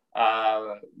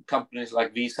companies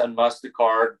like Visa and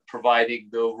MasterCard providing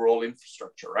the overall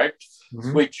infrastructure, right?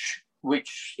 Mm-hmm.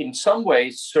 Which in some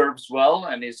ways serves well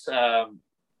and is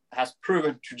has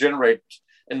proven to generate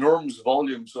enormous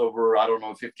volumes over,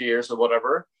 50 years or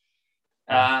whatever.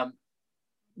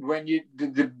 When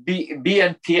the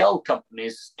BNPL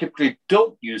companies typically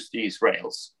don't use these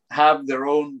rails, have their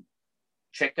own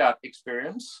checkout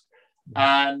experience,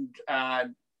 and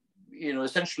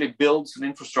essentially builds an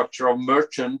infrastructure of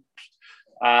merchant,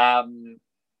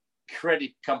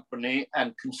 credit company,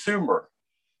 and consumer.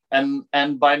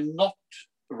 And by not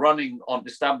running on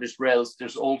established rails,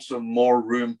 there's also more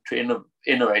room to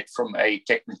innovate from a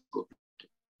technical.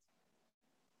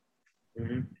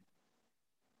 Mm-hmm.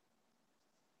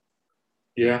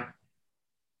 Yeah.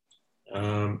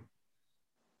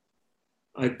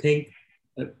 I think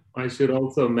I should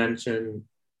also mention,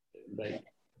 like,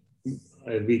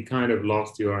 we kind of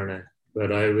lost you, Arne,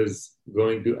 but I was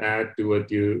going to add to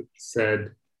what you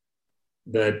said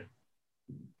that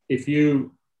if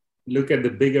you look at the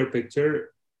bigger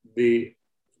picture, the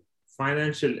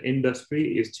financial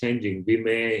industry is changing. We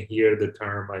may hear the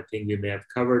term, I think we may have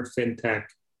covered fintech,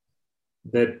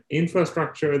 that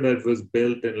infrastructure that was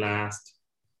built in last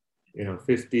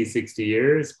 50, 60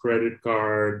 years, credit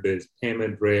card, there's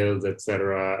payment rails,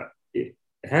 etc. It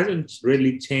hasn't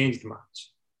really changed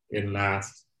much in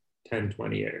last 10,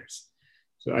 20 years.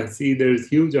 So I see there's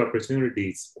huge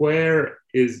opportunity. Square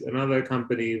is another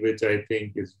company which I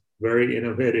think is very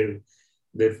innovative.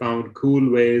 They found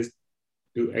cool ways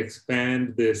to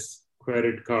expand this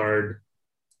credit card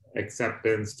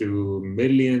acceptance to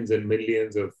millions and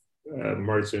millions of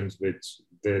merchants which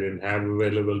they didn't have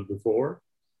available before.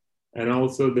 And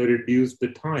also they reduced the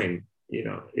time,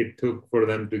 it took for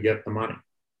them to get the money.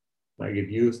 Like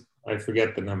I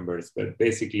forget the numbers, but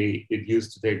basically it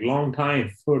used to take a long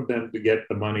time for them to get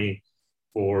the money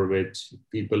for which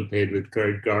people paid with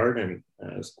credit card, and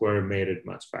Square made it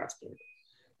much faster.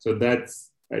 So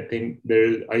I think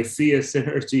I see a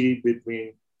synergy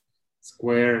between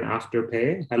Square and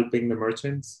Afterpay helping the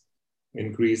merchants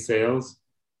increase sales,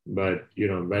 but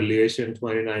valuation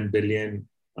 29 billion.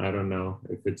 I don't know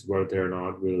if it's worth it or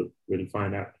not. We'll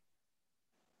find out.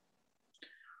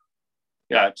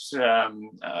 Yeah,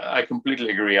 I completely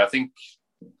agree. I think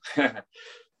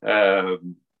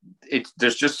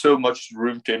there's just so much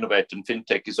room to innovate, and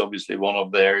fintech is obviously one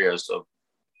of the areas of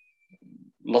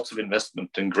lots of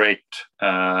investment and great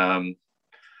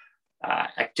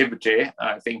activity.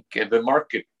 I think the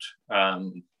market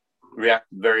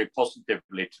reacted very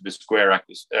positively to the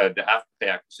the Afterpay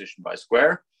acquisition by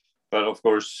Square, but of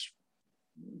course,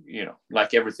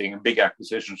 like everything, big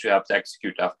acquisitions, you have to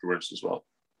execute afterwards as well.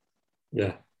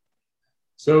 Yeah.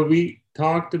 So we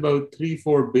talked about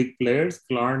 3-4 big players: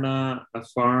 Klarna,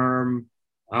 Affirm,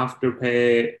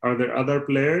 Afterpay. Are there other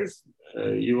players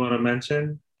you want to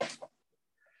mention?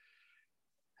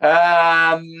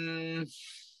 I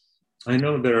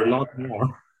know there are a lot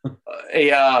more.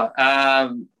 These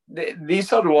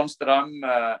are the ones that I'm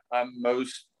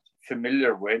most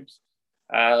familiar with.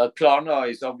 Klarna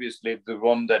is obviously the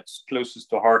one that's closest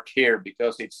to heart here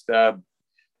because it's the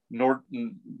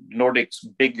Nordic's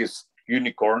biggest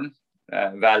unicorn,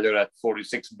 valued at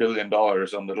 $46 billion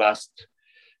on the last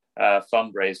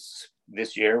fundraise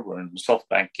this year when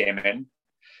SoftBank came in.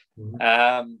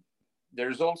 Mm-hmm.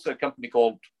 There's also a company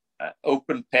called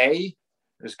OpenPay.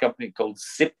 There's a company called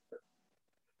Zip.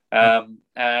 And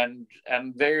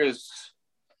there's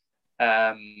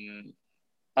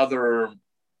other,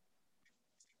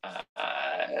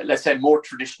 let's say, more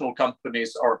traditional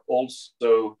companies are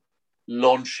also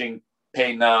launching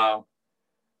pay now,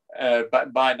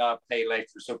 buy now, pay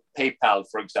later. So PayPal,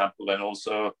 for example, and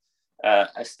also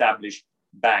established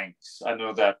banks. I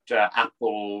know that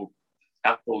Apple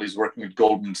is working with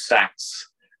Goldman Sachs.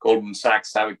 Goldman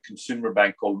Sachs have a consumer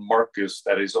bank called Marcus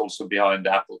that is also behind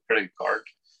the Apple credit card.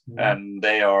 Mm-hmm. And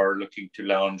they are looking to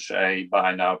launch a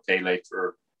buy now, pay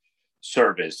later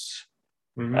service.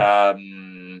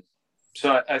 Mm-hmm.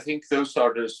 So I think those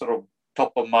are the sort of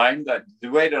top of mind. That the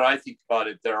way that I think about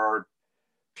it,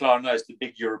 Klarna is the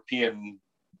big European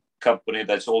company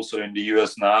that's also in the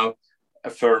US now.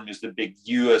 Affirm is the big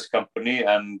US company,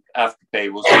 and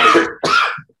Afterpay was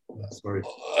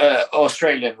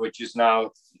Australian, which is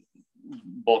now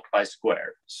bought by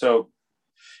Square. So,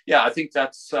 yeah, I think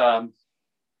that's the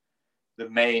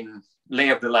main lay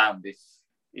of the land,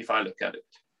 if I look at it.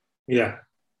 Yeah,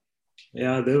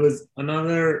 there was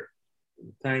another.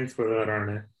 Thanks for that,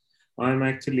 Arne. I'm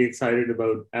actually excited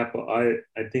about Apple. I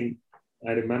think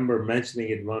I remember mentioning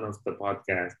it in one of the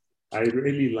podcasts. I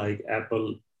really like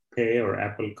Apple Pay or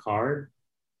Apple Card.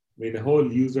 I mean, the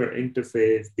whole user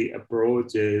interface, the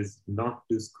approach is not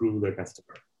to screw the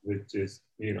customer, which is,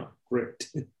 great.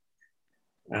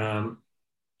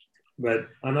 But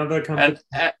another company...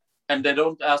 And they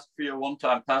don't ask for your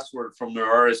one-time password from your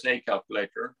RSA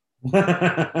calculator.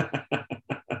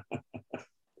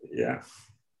 Yeah.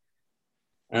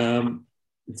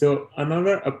 So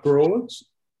another approach,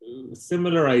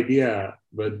 similar idea,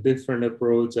 but different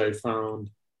approach I found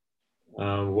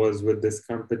was with this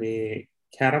company,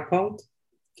 Katapult,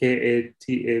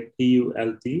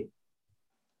 Katapult.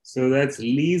 So that's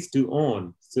lease to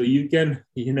own. So you can,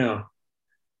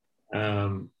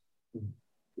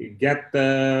 get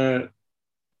the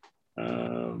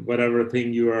whatever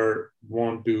thing you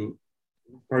want to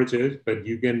purchase, but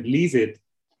you can lease it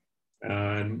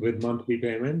with monthly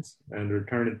payments and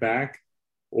return it back,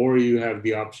 or you have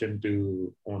the option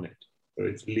to own it. So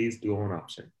it's lease to own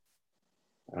option.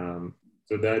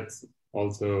 So that's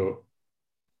also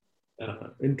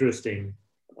interesting.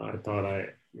 I thought I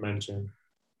mentioned.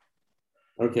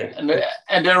 Okay.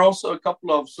 And there are also a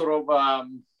couple of sort of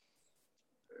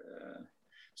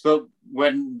so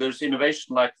when there's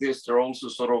innovation like this, there are also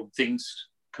sort of things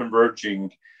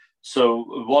converging.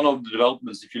 So one of the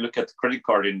developments, if you look at the credit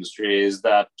card industry, is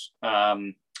that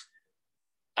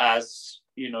as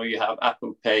you know, you have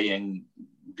Apple Pay and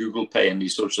Google Pay and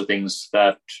these sorts of things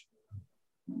that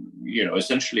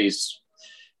essentially is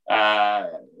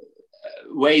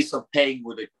ways of paying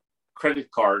with a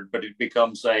credit card, but it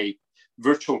becomes a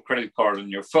virtual credit card on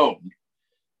your phone.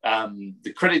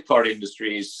 The credit card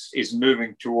industry is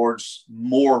moving towards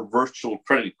more virtual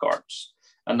credit cards.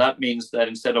 And that means that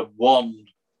instead of one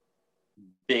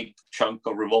big chunk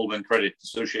of revolving credit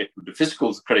associated with the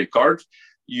physical credit card,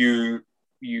 you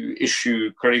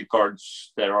issue credit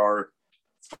cards that are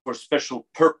for special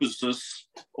purposes,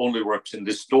 only works in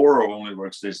this store or only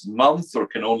works this month or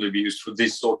can only be used for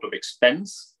this sort of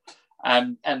expense.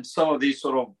 And some of these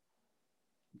sort of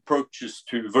approaches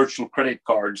to virtual credit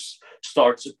cards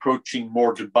starts approaching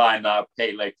more to buy now,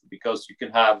 pay later, because you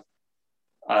can have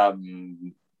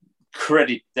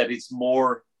credit that is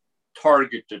more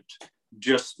targeted,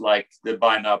 just like the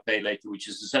buy now, pay later, which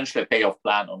is essentially a payoff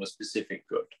plan on a specific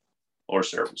good or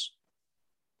service.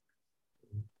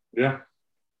 Yeah.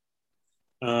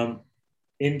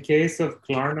 In case of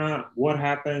Klarna, what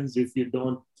happens if you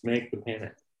don't make the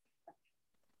payment?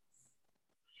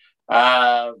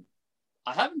 I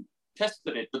haven't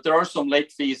tested it, but there are some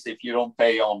late fees if you don't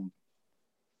pay on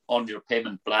your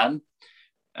payment plan,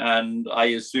 and I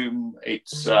assume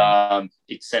it's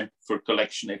sent for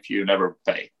collection if you never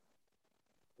pay.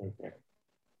 Okay.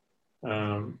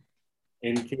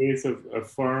 In case of a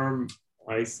firm,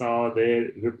 I saw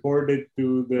they reported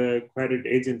to the credit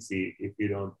agency if you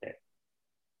don't pay.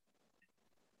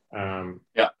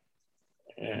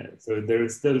 So there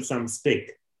is still some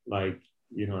stake, like,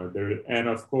 there, and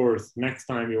of course, next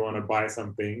time you want to buy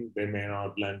something, they may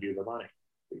not lend you the money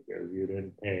because you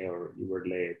didn't pay or you were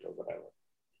late or whatever.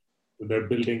 So they're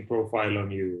building profile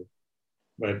on you.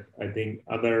 But I think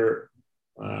other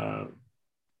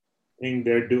thing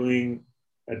they're doing,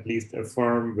 at least a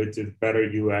firm which is better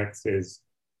UX, is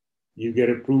you get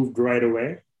approved right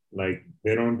away. Like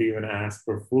they don't even ask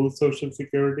for full social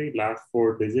security, last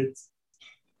 4 digits.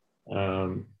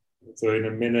 So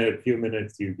in a few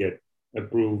minutes, you get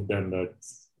approved, and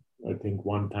that's, I think,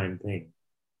 one-time thing.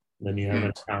 Then you have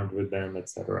an account with them,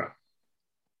 etc.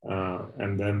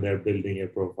 And then they're building a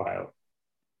profile.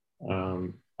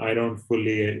 I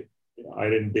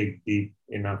didn't dig deep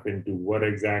enough into what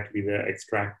exactly they're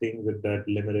extracting with that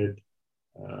limited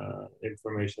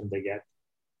information they get.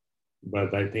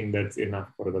 But I think that's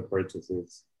enough for the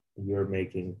purchases you're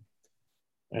making.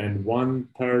 And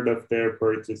 1/3 of their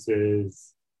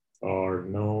purchases are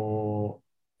no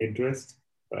interest,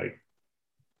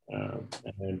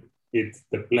 and it's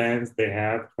the plans they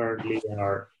have currently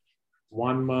are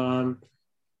 1 month,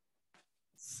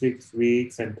 6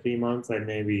 weeks, and 3 months. I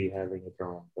may be having it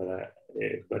wrong, but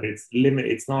it's limit.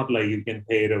 It's not like you can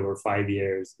pay it over 5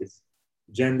 years. It's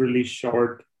generally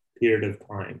short period of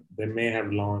time. They may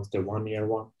have launched a 1-year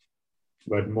one,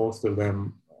 but most of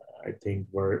them, I think,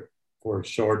 were for a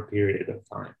short period of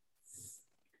time.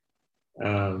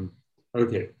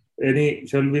 Okay.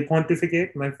 Shall we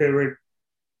pontificate? My favorite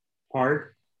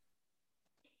part.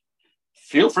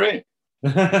 Feel free.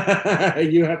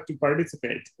 You have to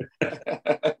participate.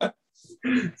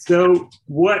 So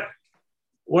what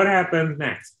happens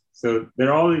next? So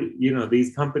they're all,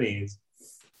 these companies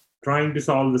trying to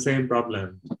solve the same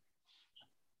problem.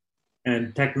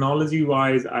 And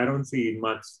technology-wise, I don't see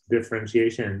much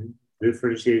differentiation.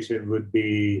 Differentiation would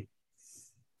be,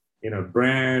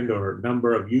 brand or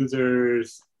number of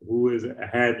users, who is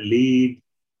ahead, lead.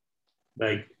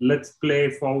 Like, let's play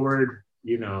forward,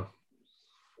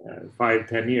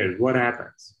 5-10 years. What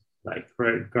happens? Like,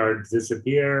 credit cards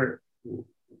disappear. Who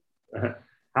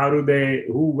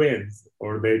wins?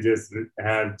 Or they just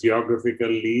have geographical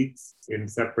leads in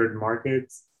separate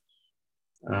markets?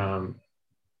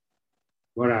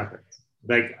 What happens?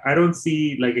 Like, I don't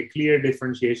see like a clear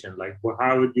differentiation. Like,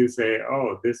 how would you say,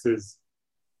 oh, this is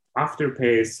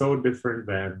Afterpay is so different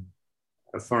than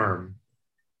Affirm?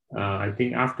 I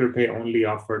think Afterpay only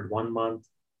offered 1 month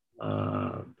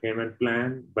payment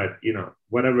plan, but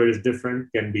whatever is different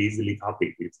can be easily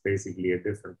copied. It's basically a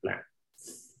different plan.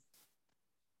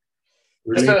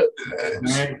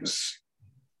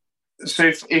 So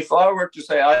if I were to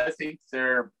say, I think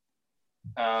they're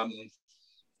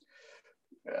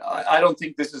I don't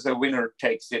think this is a winner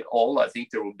takes it all. I think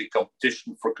there will be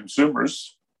competition for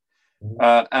consumers.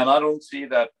 And I don't see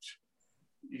that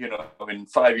in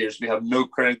 5 years we have no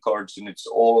credit cards and it's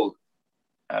all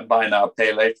buy now,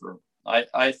 pay later.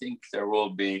 I think there will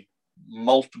be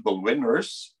multiple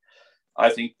winners. I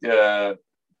think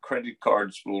credit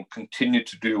cards will continue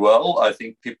to do well. I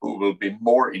think people will be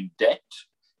more in debt,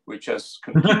 which has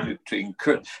continued to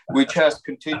increase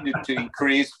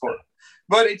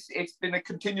but it's been a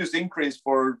continuous increase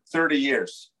for 30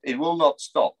 years. It will not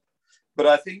stop. But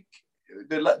I think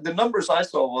the numbers I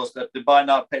saw was that the buy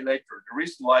now, pay later, the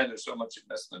reason why there's so much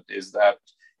investment is that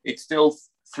it's still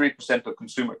 3% of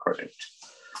consumer credit.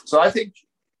 So I think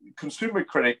consumer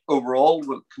credit overall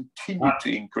will continue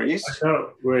to increase.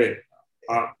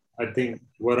 I think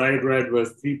what I read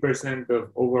was 3%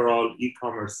 of overall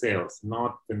e-commerce sales,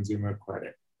 not consumer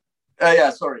credit.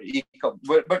 E-com.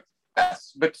 But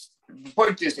yes, but the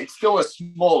point is, it's still a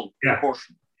small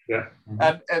proportion. Yeah.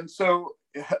 Mm-hmm. And so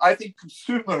I think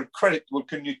consumer credit will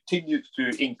continue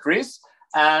to increase,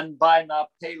 and buy now,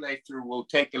 pay later will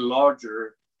take a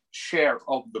larger share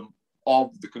of the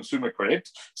consumer credit,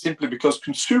 simply because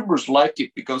consumers like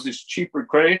it because it's cheaper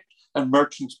credit and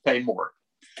merchants pay more.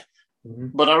 Mm-hmm.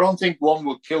 But I don't think one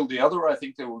will kill the other. I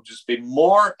think there will just be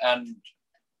more and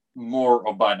more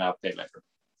of buy now, pay later.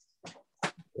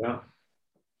 Yeah.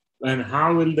 And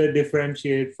how will they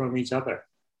differentiate from each other?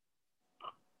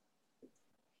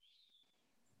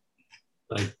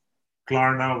 Like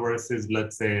Klarna versus,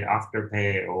 let's say,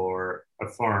 Afterpay or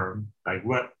Affirm. Like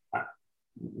what?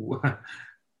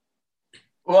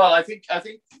 Well, I think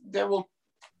there will,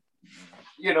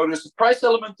 there's a price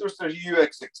element, there's a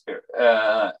UX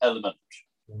element.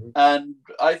 Mm-hmm. And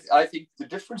I think the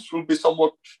difference will be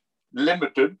somewhat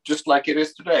limited, just like it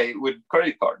is today with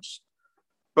credit cards.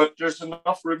 But there's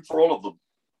enough room for all of them.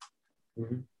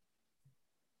 Mm-hmm.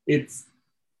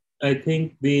 I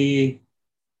think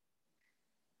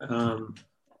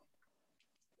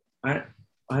I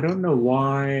don't know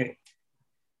why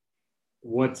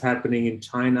what's happening in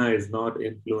China is not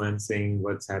influencing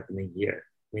what's happening here.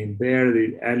 I mean, there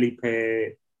the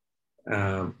Alipay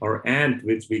or Ant,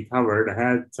 which we covered,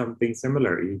 had something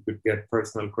similar. You could get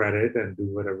personal credit and do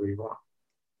whatever you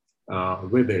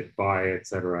want with it, buy,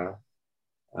 etc.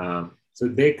 So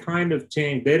they kind of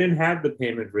changed. They didn't have the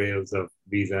payment rails of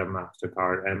Visa,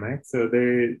 MasterCard, Amex, so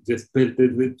they just built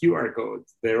it with QR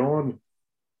codes, their own.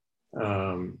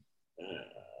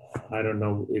 I don't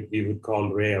know if you would call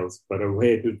rails, but a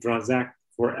way to transact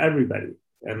for everybody.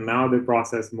 And now they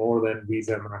process more than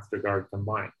Visa and MasterCard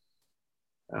combined,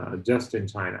 just in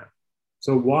China.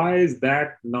 So why is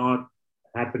that not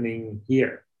happening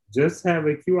here? Just have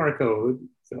a QR code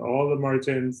so all the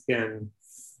merchants can,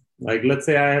 like, let's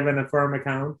say I have an Affirm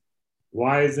account.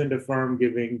 Why isn't Affirm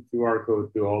giving QR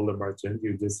code to all the merchants?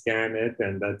 You just scan it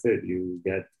and that's it. You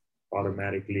get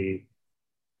automatically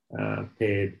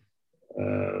paid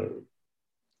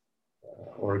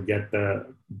or get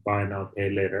the buy now, pay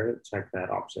later, check that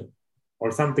option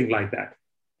or something like that.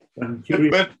 I'm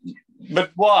curious.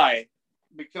 But why?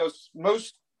 Because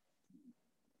most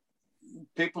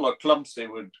people are clumsy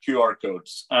with QR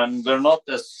codes and they're not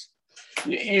as,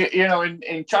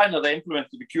 in China, they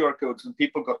implemented the QR codes and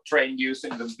people got trained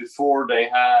using them before they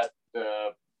had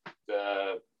the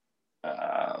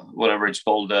whatever it's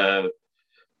called, the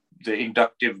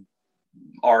inductive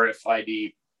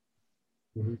RFID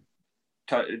mm-hmm.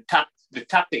 the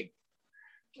tapping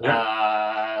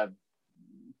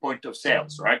point of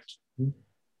sales, right? Mm-hmm.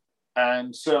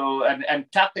 And so,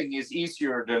 and tapping is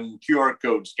easier than QR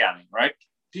code scanning, right?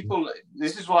 People,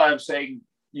 this is why I'm saying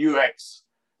UX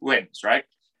wins, right?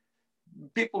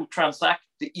 People transact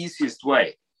the easiest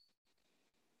way.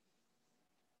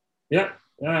 Yeah,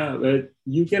 but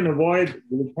you can avoid,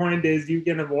 the point is you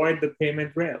can avoid the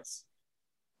payment rails.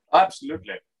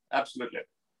 Absolutely.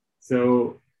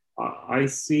 So I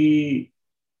see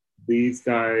these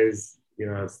guys,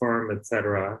 Affirm,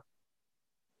 etc.,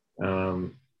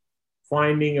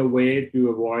 finding a way to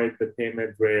avoid the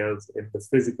payment rails in the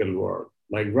physical world.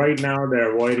 Like right now,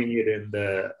 they're avoiding it in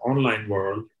the online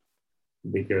world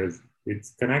because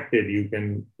it's connected. You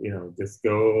can, just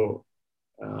go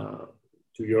to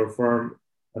your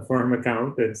Affirm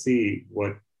account and see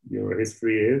what your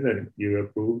history is and you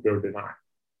approved or denied.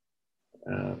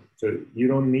 So you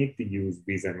don't need to use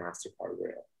Visa and MasterCard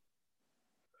rail.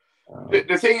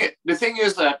 The thing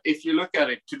is that if you look at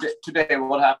it today,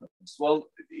 what happens? Well,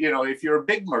 if you're a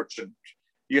big merchant,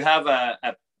 you have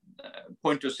a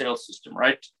point of sale system,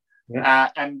 right?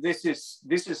 Yeah. And this is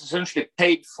essentially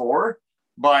paid for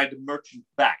by the merchant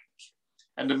bank,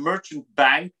 and the merchant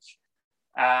bank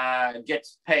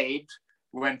gets paid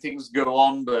when things go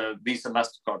on the Visa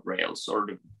MasterCard rails, or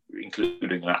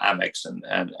including Amex and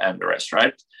the rest,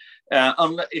 right?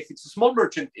 If it's a small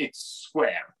merchant, it's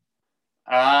Square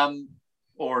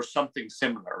or something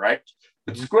similar, right?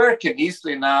 But Square can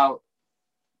easily now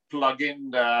plug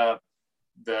in the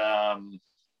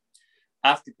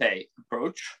Afterpay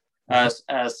approach as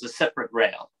a separate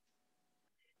rail.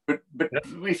 But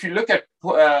if you look at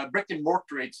brick and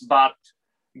mortar, it's about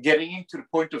getting into the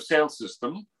point of sale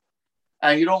system,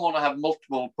 and you don't want to have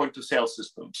multiple point of sale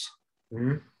systems.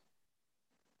 Mm-hmm.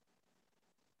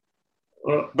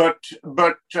 But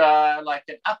like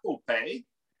an Apple Pay,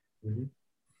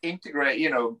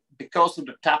 integrate, because of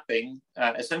the tapping,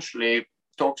 essentially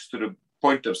talks to the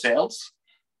point of sales,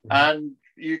 and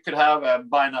you could have a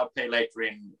buy now pay later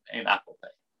in Apple Pay.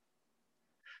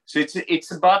 So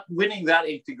it's about winning that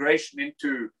integration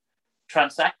into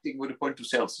transacting with the point of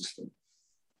sale system.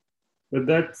 But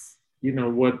that's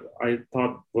what I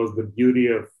thought was the beauty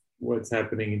of what's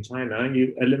happening in China.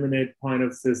 You eliminate point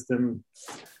of sale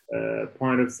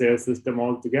system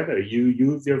altogether. You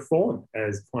use your phone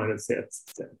as point of sale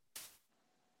system.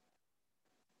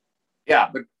 Yeah,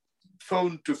 but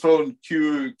phone to phone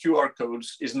QR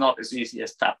codes is not as easy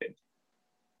as tapping.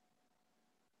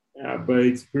 Yeah, but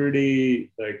it's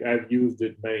pretty, I've used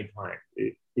it many times.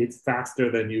 It's faster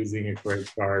than using a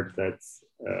credit card that's,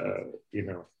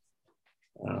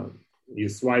 you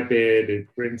swipe it,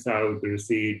 it prints out the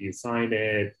receipt, you sign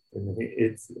it, and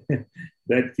it's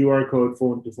that QR code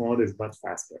phone to phone is much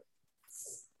faster.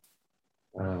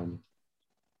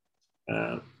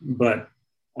 But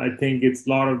I think it's a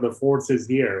lot of the forces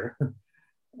here.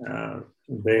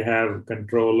 They have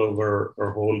control over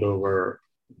or hold over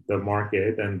the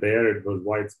market, and there it was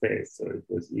white space, so it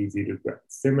was easy to grab.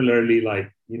 Similarly,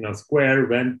 Square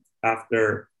went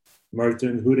after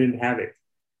merchants who didn't have it.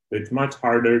 So it's much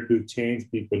harder to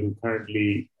change people who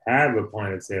currently have a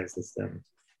point of sale system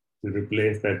to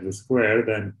replace that with Square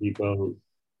than people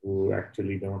who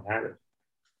actually don't have it.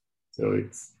 So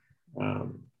it's,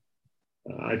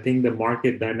 I think the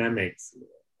market dynamics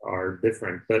are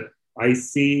different, but I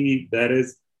see that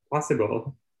is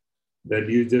possible, that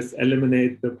you just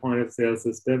eliminate the point of sale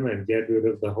system and get rid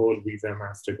of the whole Visa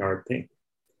MasterCard thing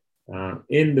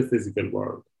in the physical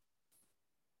world.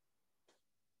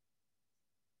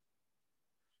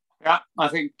 Yeah, I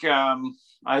think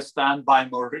I stand by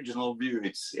my original view.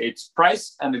 It's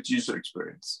price and it's user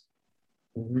experience.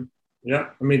 Mm-hmm. Yeah,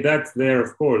 I mean, that's there,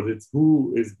 of course. It's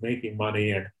who is making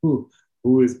money and who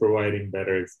is providing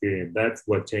better experience. That's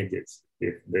what changes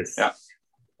if this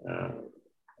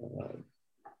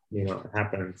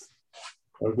happens.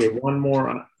 Okay, one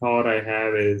more thought I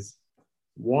have is,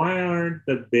 why aren't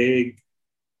the big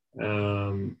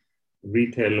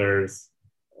retailers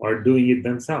are doing it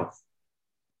themselves?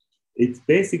 It's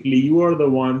basically, you are the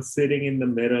one sitting in the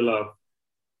middle of,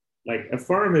 a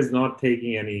firm is not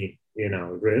taking any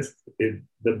risk.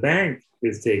 The bank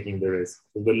is taking the risk.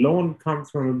 So the loan comes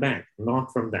from a bank,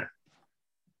 not from them.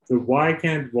 So why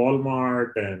can't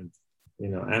Walmart and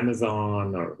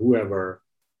Amazon or whoever,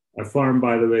 a firm,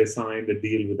 by the way, signed a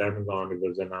deal with Amazon. It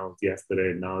was announced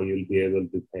yesterday. Now you'll be able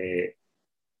to pay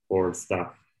for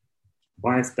stuff,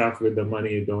 buy stuff with the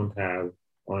money you don't have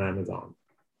on Amazon.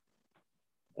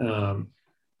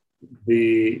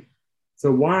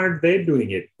 So why aren't they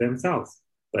doing it themselves?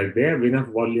 They have enough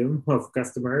volume of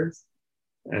customers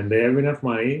and they have enough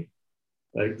money.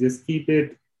 Just keep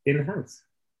it in-house.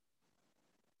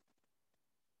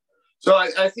 So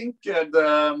I think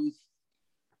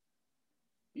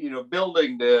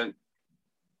building the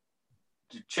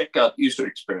checkout user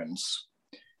experience,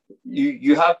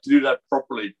 you have to do that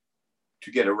properly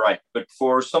to get it right. But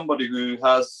for somebody who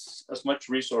has as much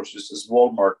resources as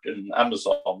Walmart and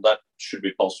Amazon, that should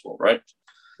be possible, right?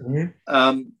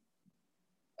 Mm-hmm.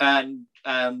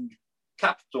 And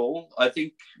capital, I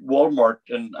think Walmart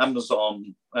and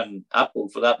Amazon and Apple,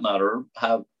 for that matter,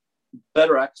 have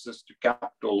better access to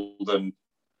capital than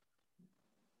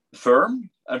the firm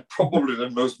and probably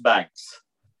than most banks.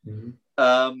 Mm-hmm.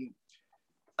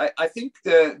 I think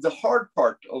the hard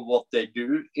part of what they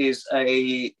do is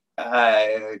a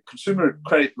consumer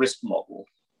credit risk model,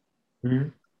 mm-hmm.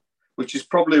 which is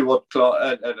probably what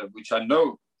which I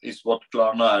know is what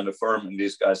Klarna and the firm and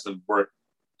these guys have worked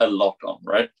a lot on,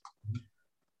 right?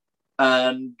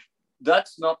 And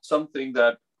that's not something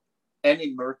that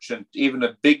any merchant, even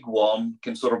a big one,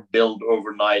 can sort of build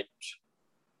overnight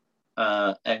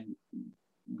and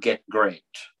get great.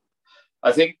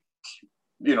 I think,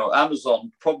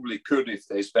 Amazon probably could if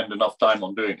they spend enough time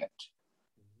on doing it.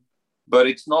 But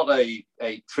it's not a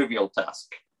trivial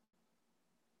task.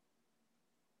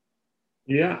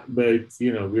 Yeah, but it's,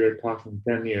 we're talking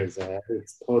 10 years ahead.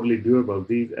 It's totally doable.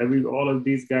 All of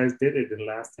these guys did it in the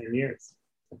last 10 years.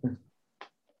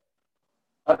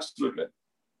 Absolutely.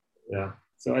 Yeah.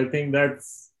 So I think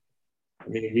that's, I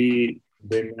mean,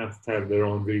 they must have their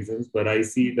own reasons, but I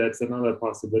see that's another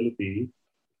possibility.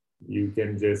 You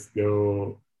can just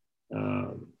go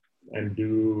um, and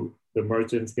the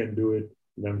merchants can do it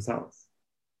themselves.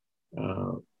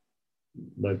 Uh,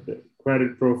 but the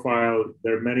credit profile,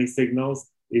 there are many signals.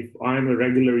 If I'm a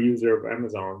regular user of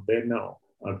Amazon, they know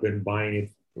I've been buying it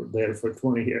there for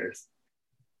 20 years.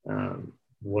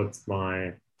 What's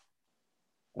my,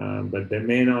 but they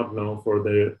may not know for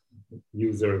the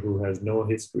user who has no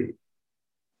history.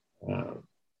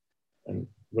 And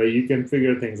where you can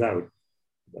figure things out.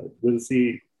 But we'll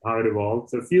see how it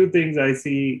evolves. A few things I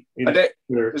see in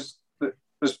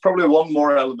there's probably one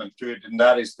more element to it, and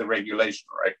that is the regulation,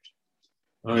 right?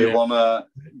 Oh,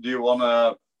 do you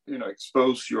wanna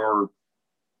expose your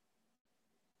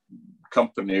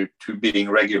company to being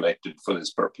regulated for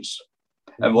this purpose?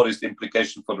 Mm-hmm. And what is the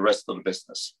implication for the rest of the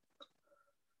business?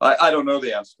 I don't know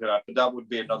the answer to that, but that would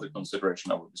be another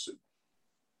consideration, I would assume.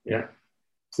 Yeah.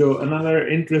 So another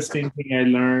interesting thing I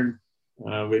learned,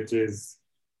 which is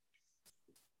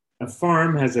a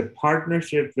firm has a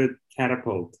partnership with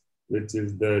Catapult, which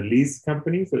is the lease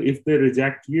company. So if they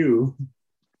reject you,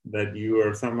 that you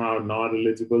are somehow not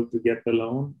eligible to get the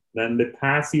loan, then they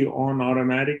pass you on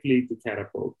automatically to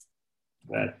Catapult.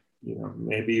 That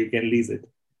maybe you can lease it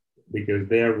because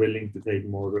they are willing to take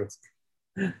more risk.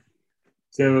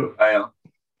 So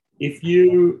if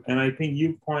you, and I think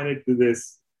you pointed to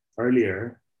this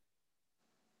earlier,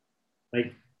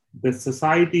 like the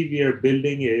society we are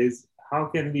building is, how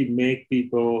can we make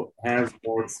people have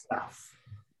more stuff?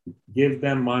 Give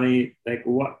them money, like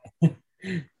what?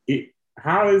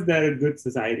 How is that a good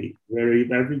society where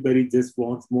everybody just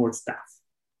wants more stuff?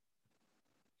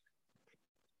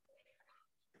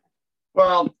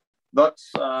 Well,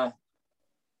 that's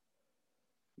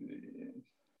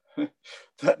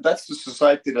that's the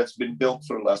society that's been built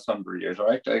for the last 100 years,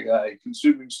 right? A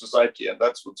consuming society, and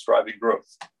that's what's driving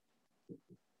growth.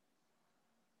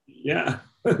 Yeah.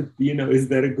 Is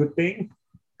that a good thing?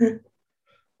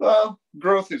 Well,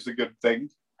 growth is a good thing,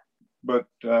 but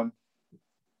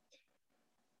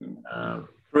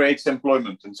creates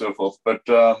employment and so forth. But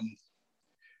now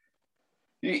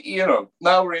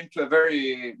we're into a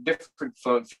very different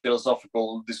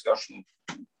philosophical discussion.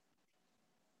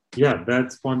 Yeah,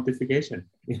 that's pontification.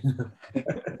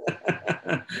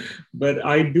 But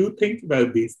I do think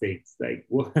about these things, like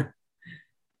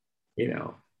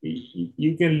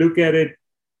you can look at it.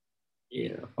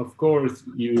 Of course,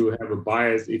 you have a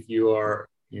bias if you are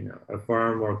a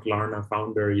firm or Klarna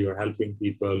founder. You're helping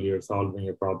people. You're solving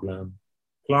a problem.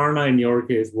 Klarna, in your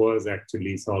case, was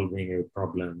actually solving a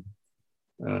problem,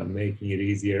 making it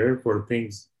easier for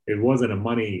things. It wasn't a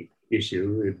money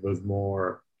issue. It was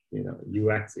more,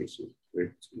 UX issue,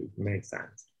 which makes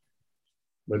sense.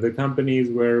 But the companies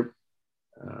where,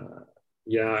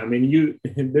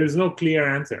 there's no clear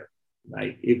answer.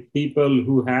 Like if people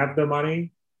who have the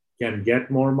money can get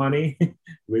more money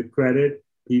with credit,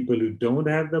 people who don't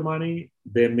have the money,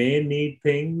 they may need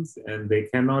things and they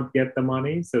cannot get the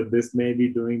money. So this may be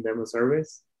doing them a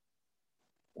service,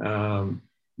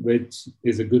 which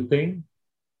is a good thing.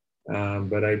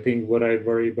 But I think what I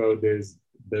worry about is,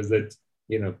 does it,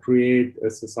 create a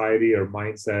society or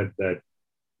mindset that,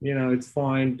 it's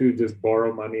fine to just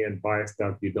borrow money and buy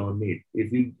stuff you don't need.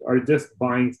 If you are just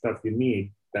buying stuff you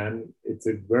need, then it's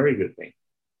a very good thing.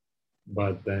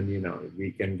 But then,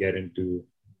 we can get into,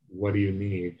 what do you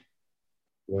need?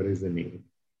 What is the need?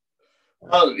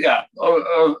 Oh yeah,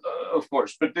 of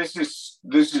course. But this is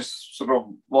sort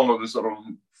of one of the sort of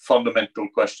fundamental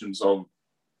questions of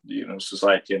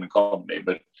society and economy.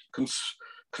 But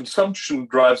consumption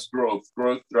drives growth.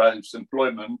 Growth drives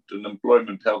employment, and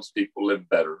employment helps people live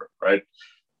better, right?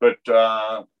 But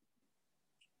of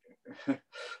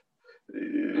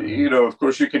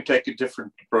course, you can take a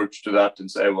different approach to that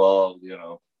and say, well,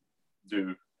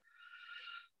 do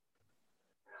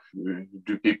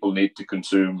people need to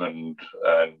consume, and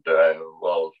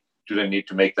well, do they need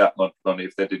to make that much money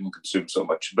if they didn't consume so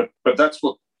much? But that's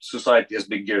what society has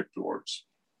been geared towards.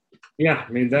 Yeah,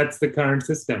 I mean, that's the current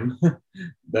system.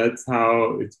 That's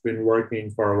how it's been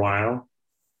working for a while.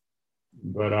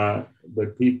 But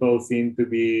people seem to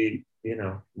be,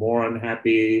 more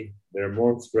unhappy. They're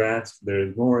more stressed.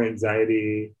 There's more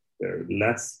anxiety. There's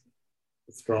less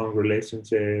strong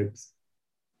relationships.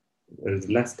 There's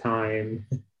less time.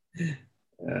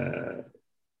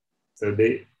 So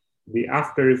the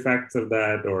after effects of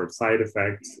that, or side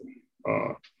effects,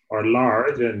 are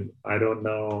large, and I don't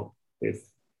know if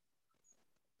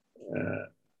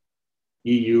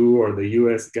EU or the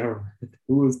US government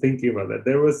who was thinking about that.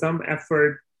 There was some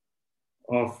effort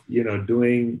of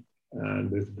doing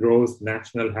this gross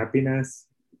national happiness,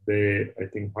 I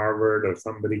think Harvard or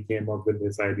somebody came up with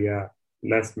this idea.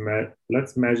 Let's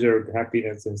measure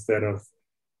happiness instead of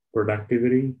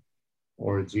productivity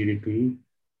or GDP.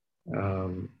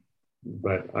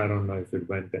 But I don't know if it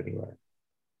went anywhere.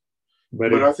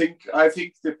 But I think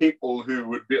the people who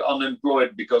would be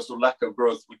unemployed because of lack of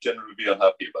growth would generally be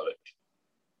unhappy about it.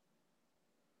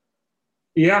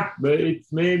 Yeah, but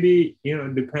it's maybe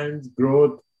depends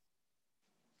growth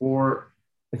for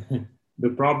the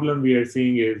problem we are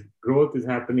seeing is growth is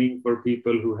happening for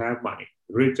people who have money.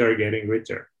 Rich are getting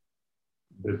richer.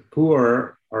 The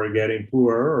poor are getting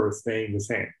poorer or staying the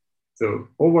same. So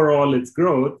overall, it's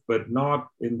growth, but not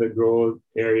in the growth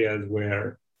areas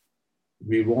where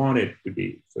we want it to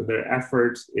be. So there are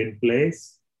efforts in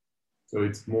place. So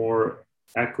it's more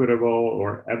equitable,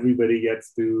 or everybody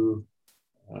gets to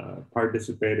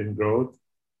participate in growth.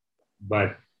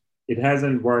 But it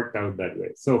hasn't worked out that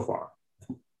way so far.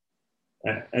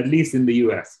 At least in the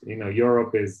US.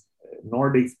 Europe is,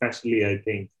 Nordic especially, I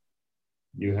think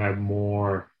you have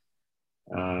more,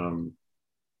 I don't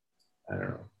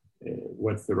know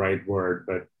what's the right word,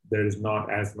 but there's not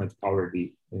as much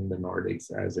poverty in the Nordics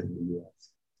as in the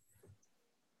US.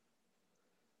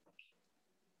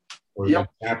 Or the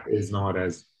gap is not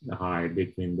as high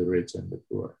between the rich and the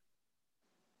poor.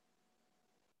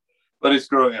 But it's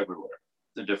growing everywhere,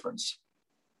 the difference.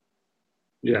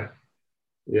 Yeah.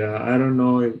 I don't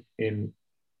know if in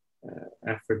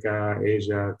Africa,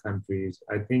 Asia countries,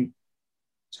 I think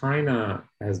China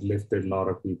has lifted a lot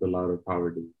of people out of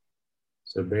poverty.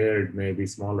 So there it may be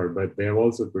smaller, but they have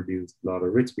also produced a lot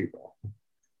of rich people.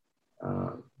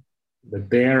 But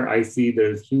there I see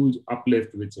there's huge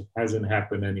uplift, which hasn't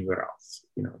happened anywhere else.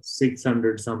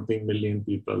 600 something million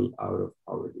people out of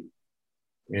poverty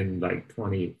in like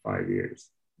 25 years.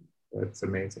 That's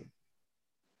amazing.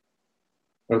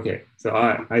 Okay, so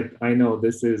I know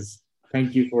this is,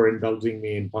 thank you for indulging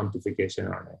me in pontification,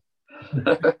 Arne.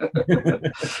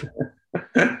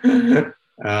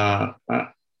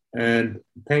 And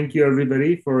thank you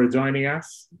everybody for joining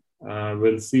us.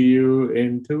 We'll see you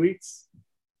in 2 weeks.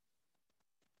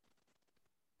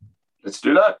 Let's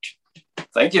do that.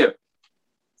 Thank you.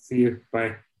 See you.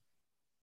 Bye.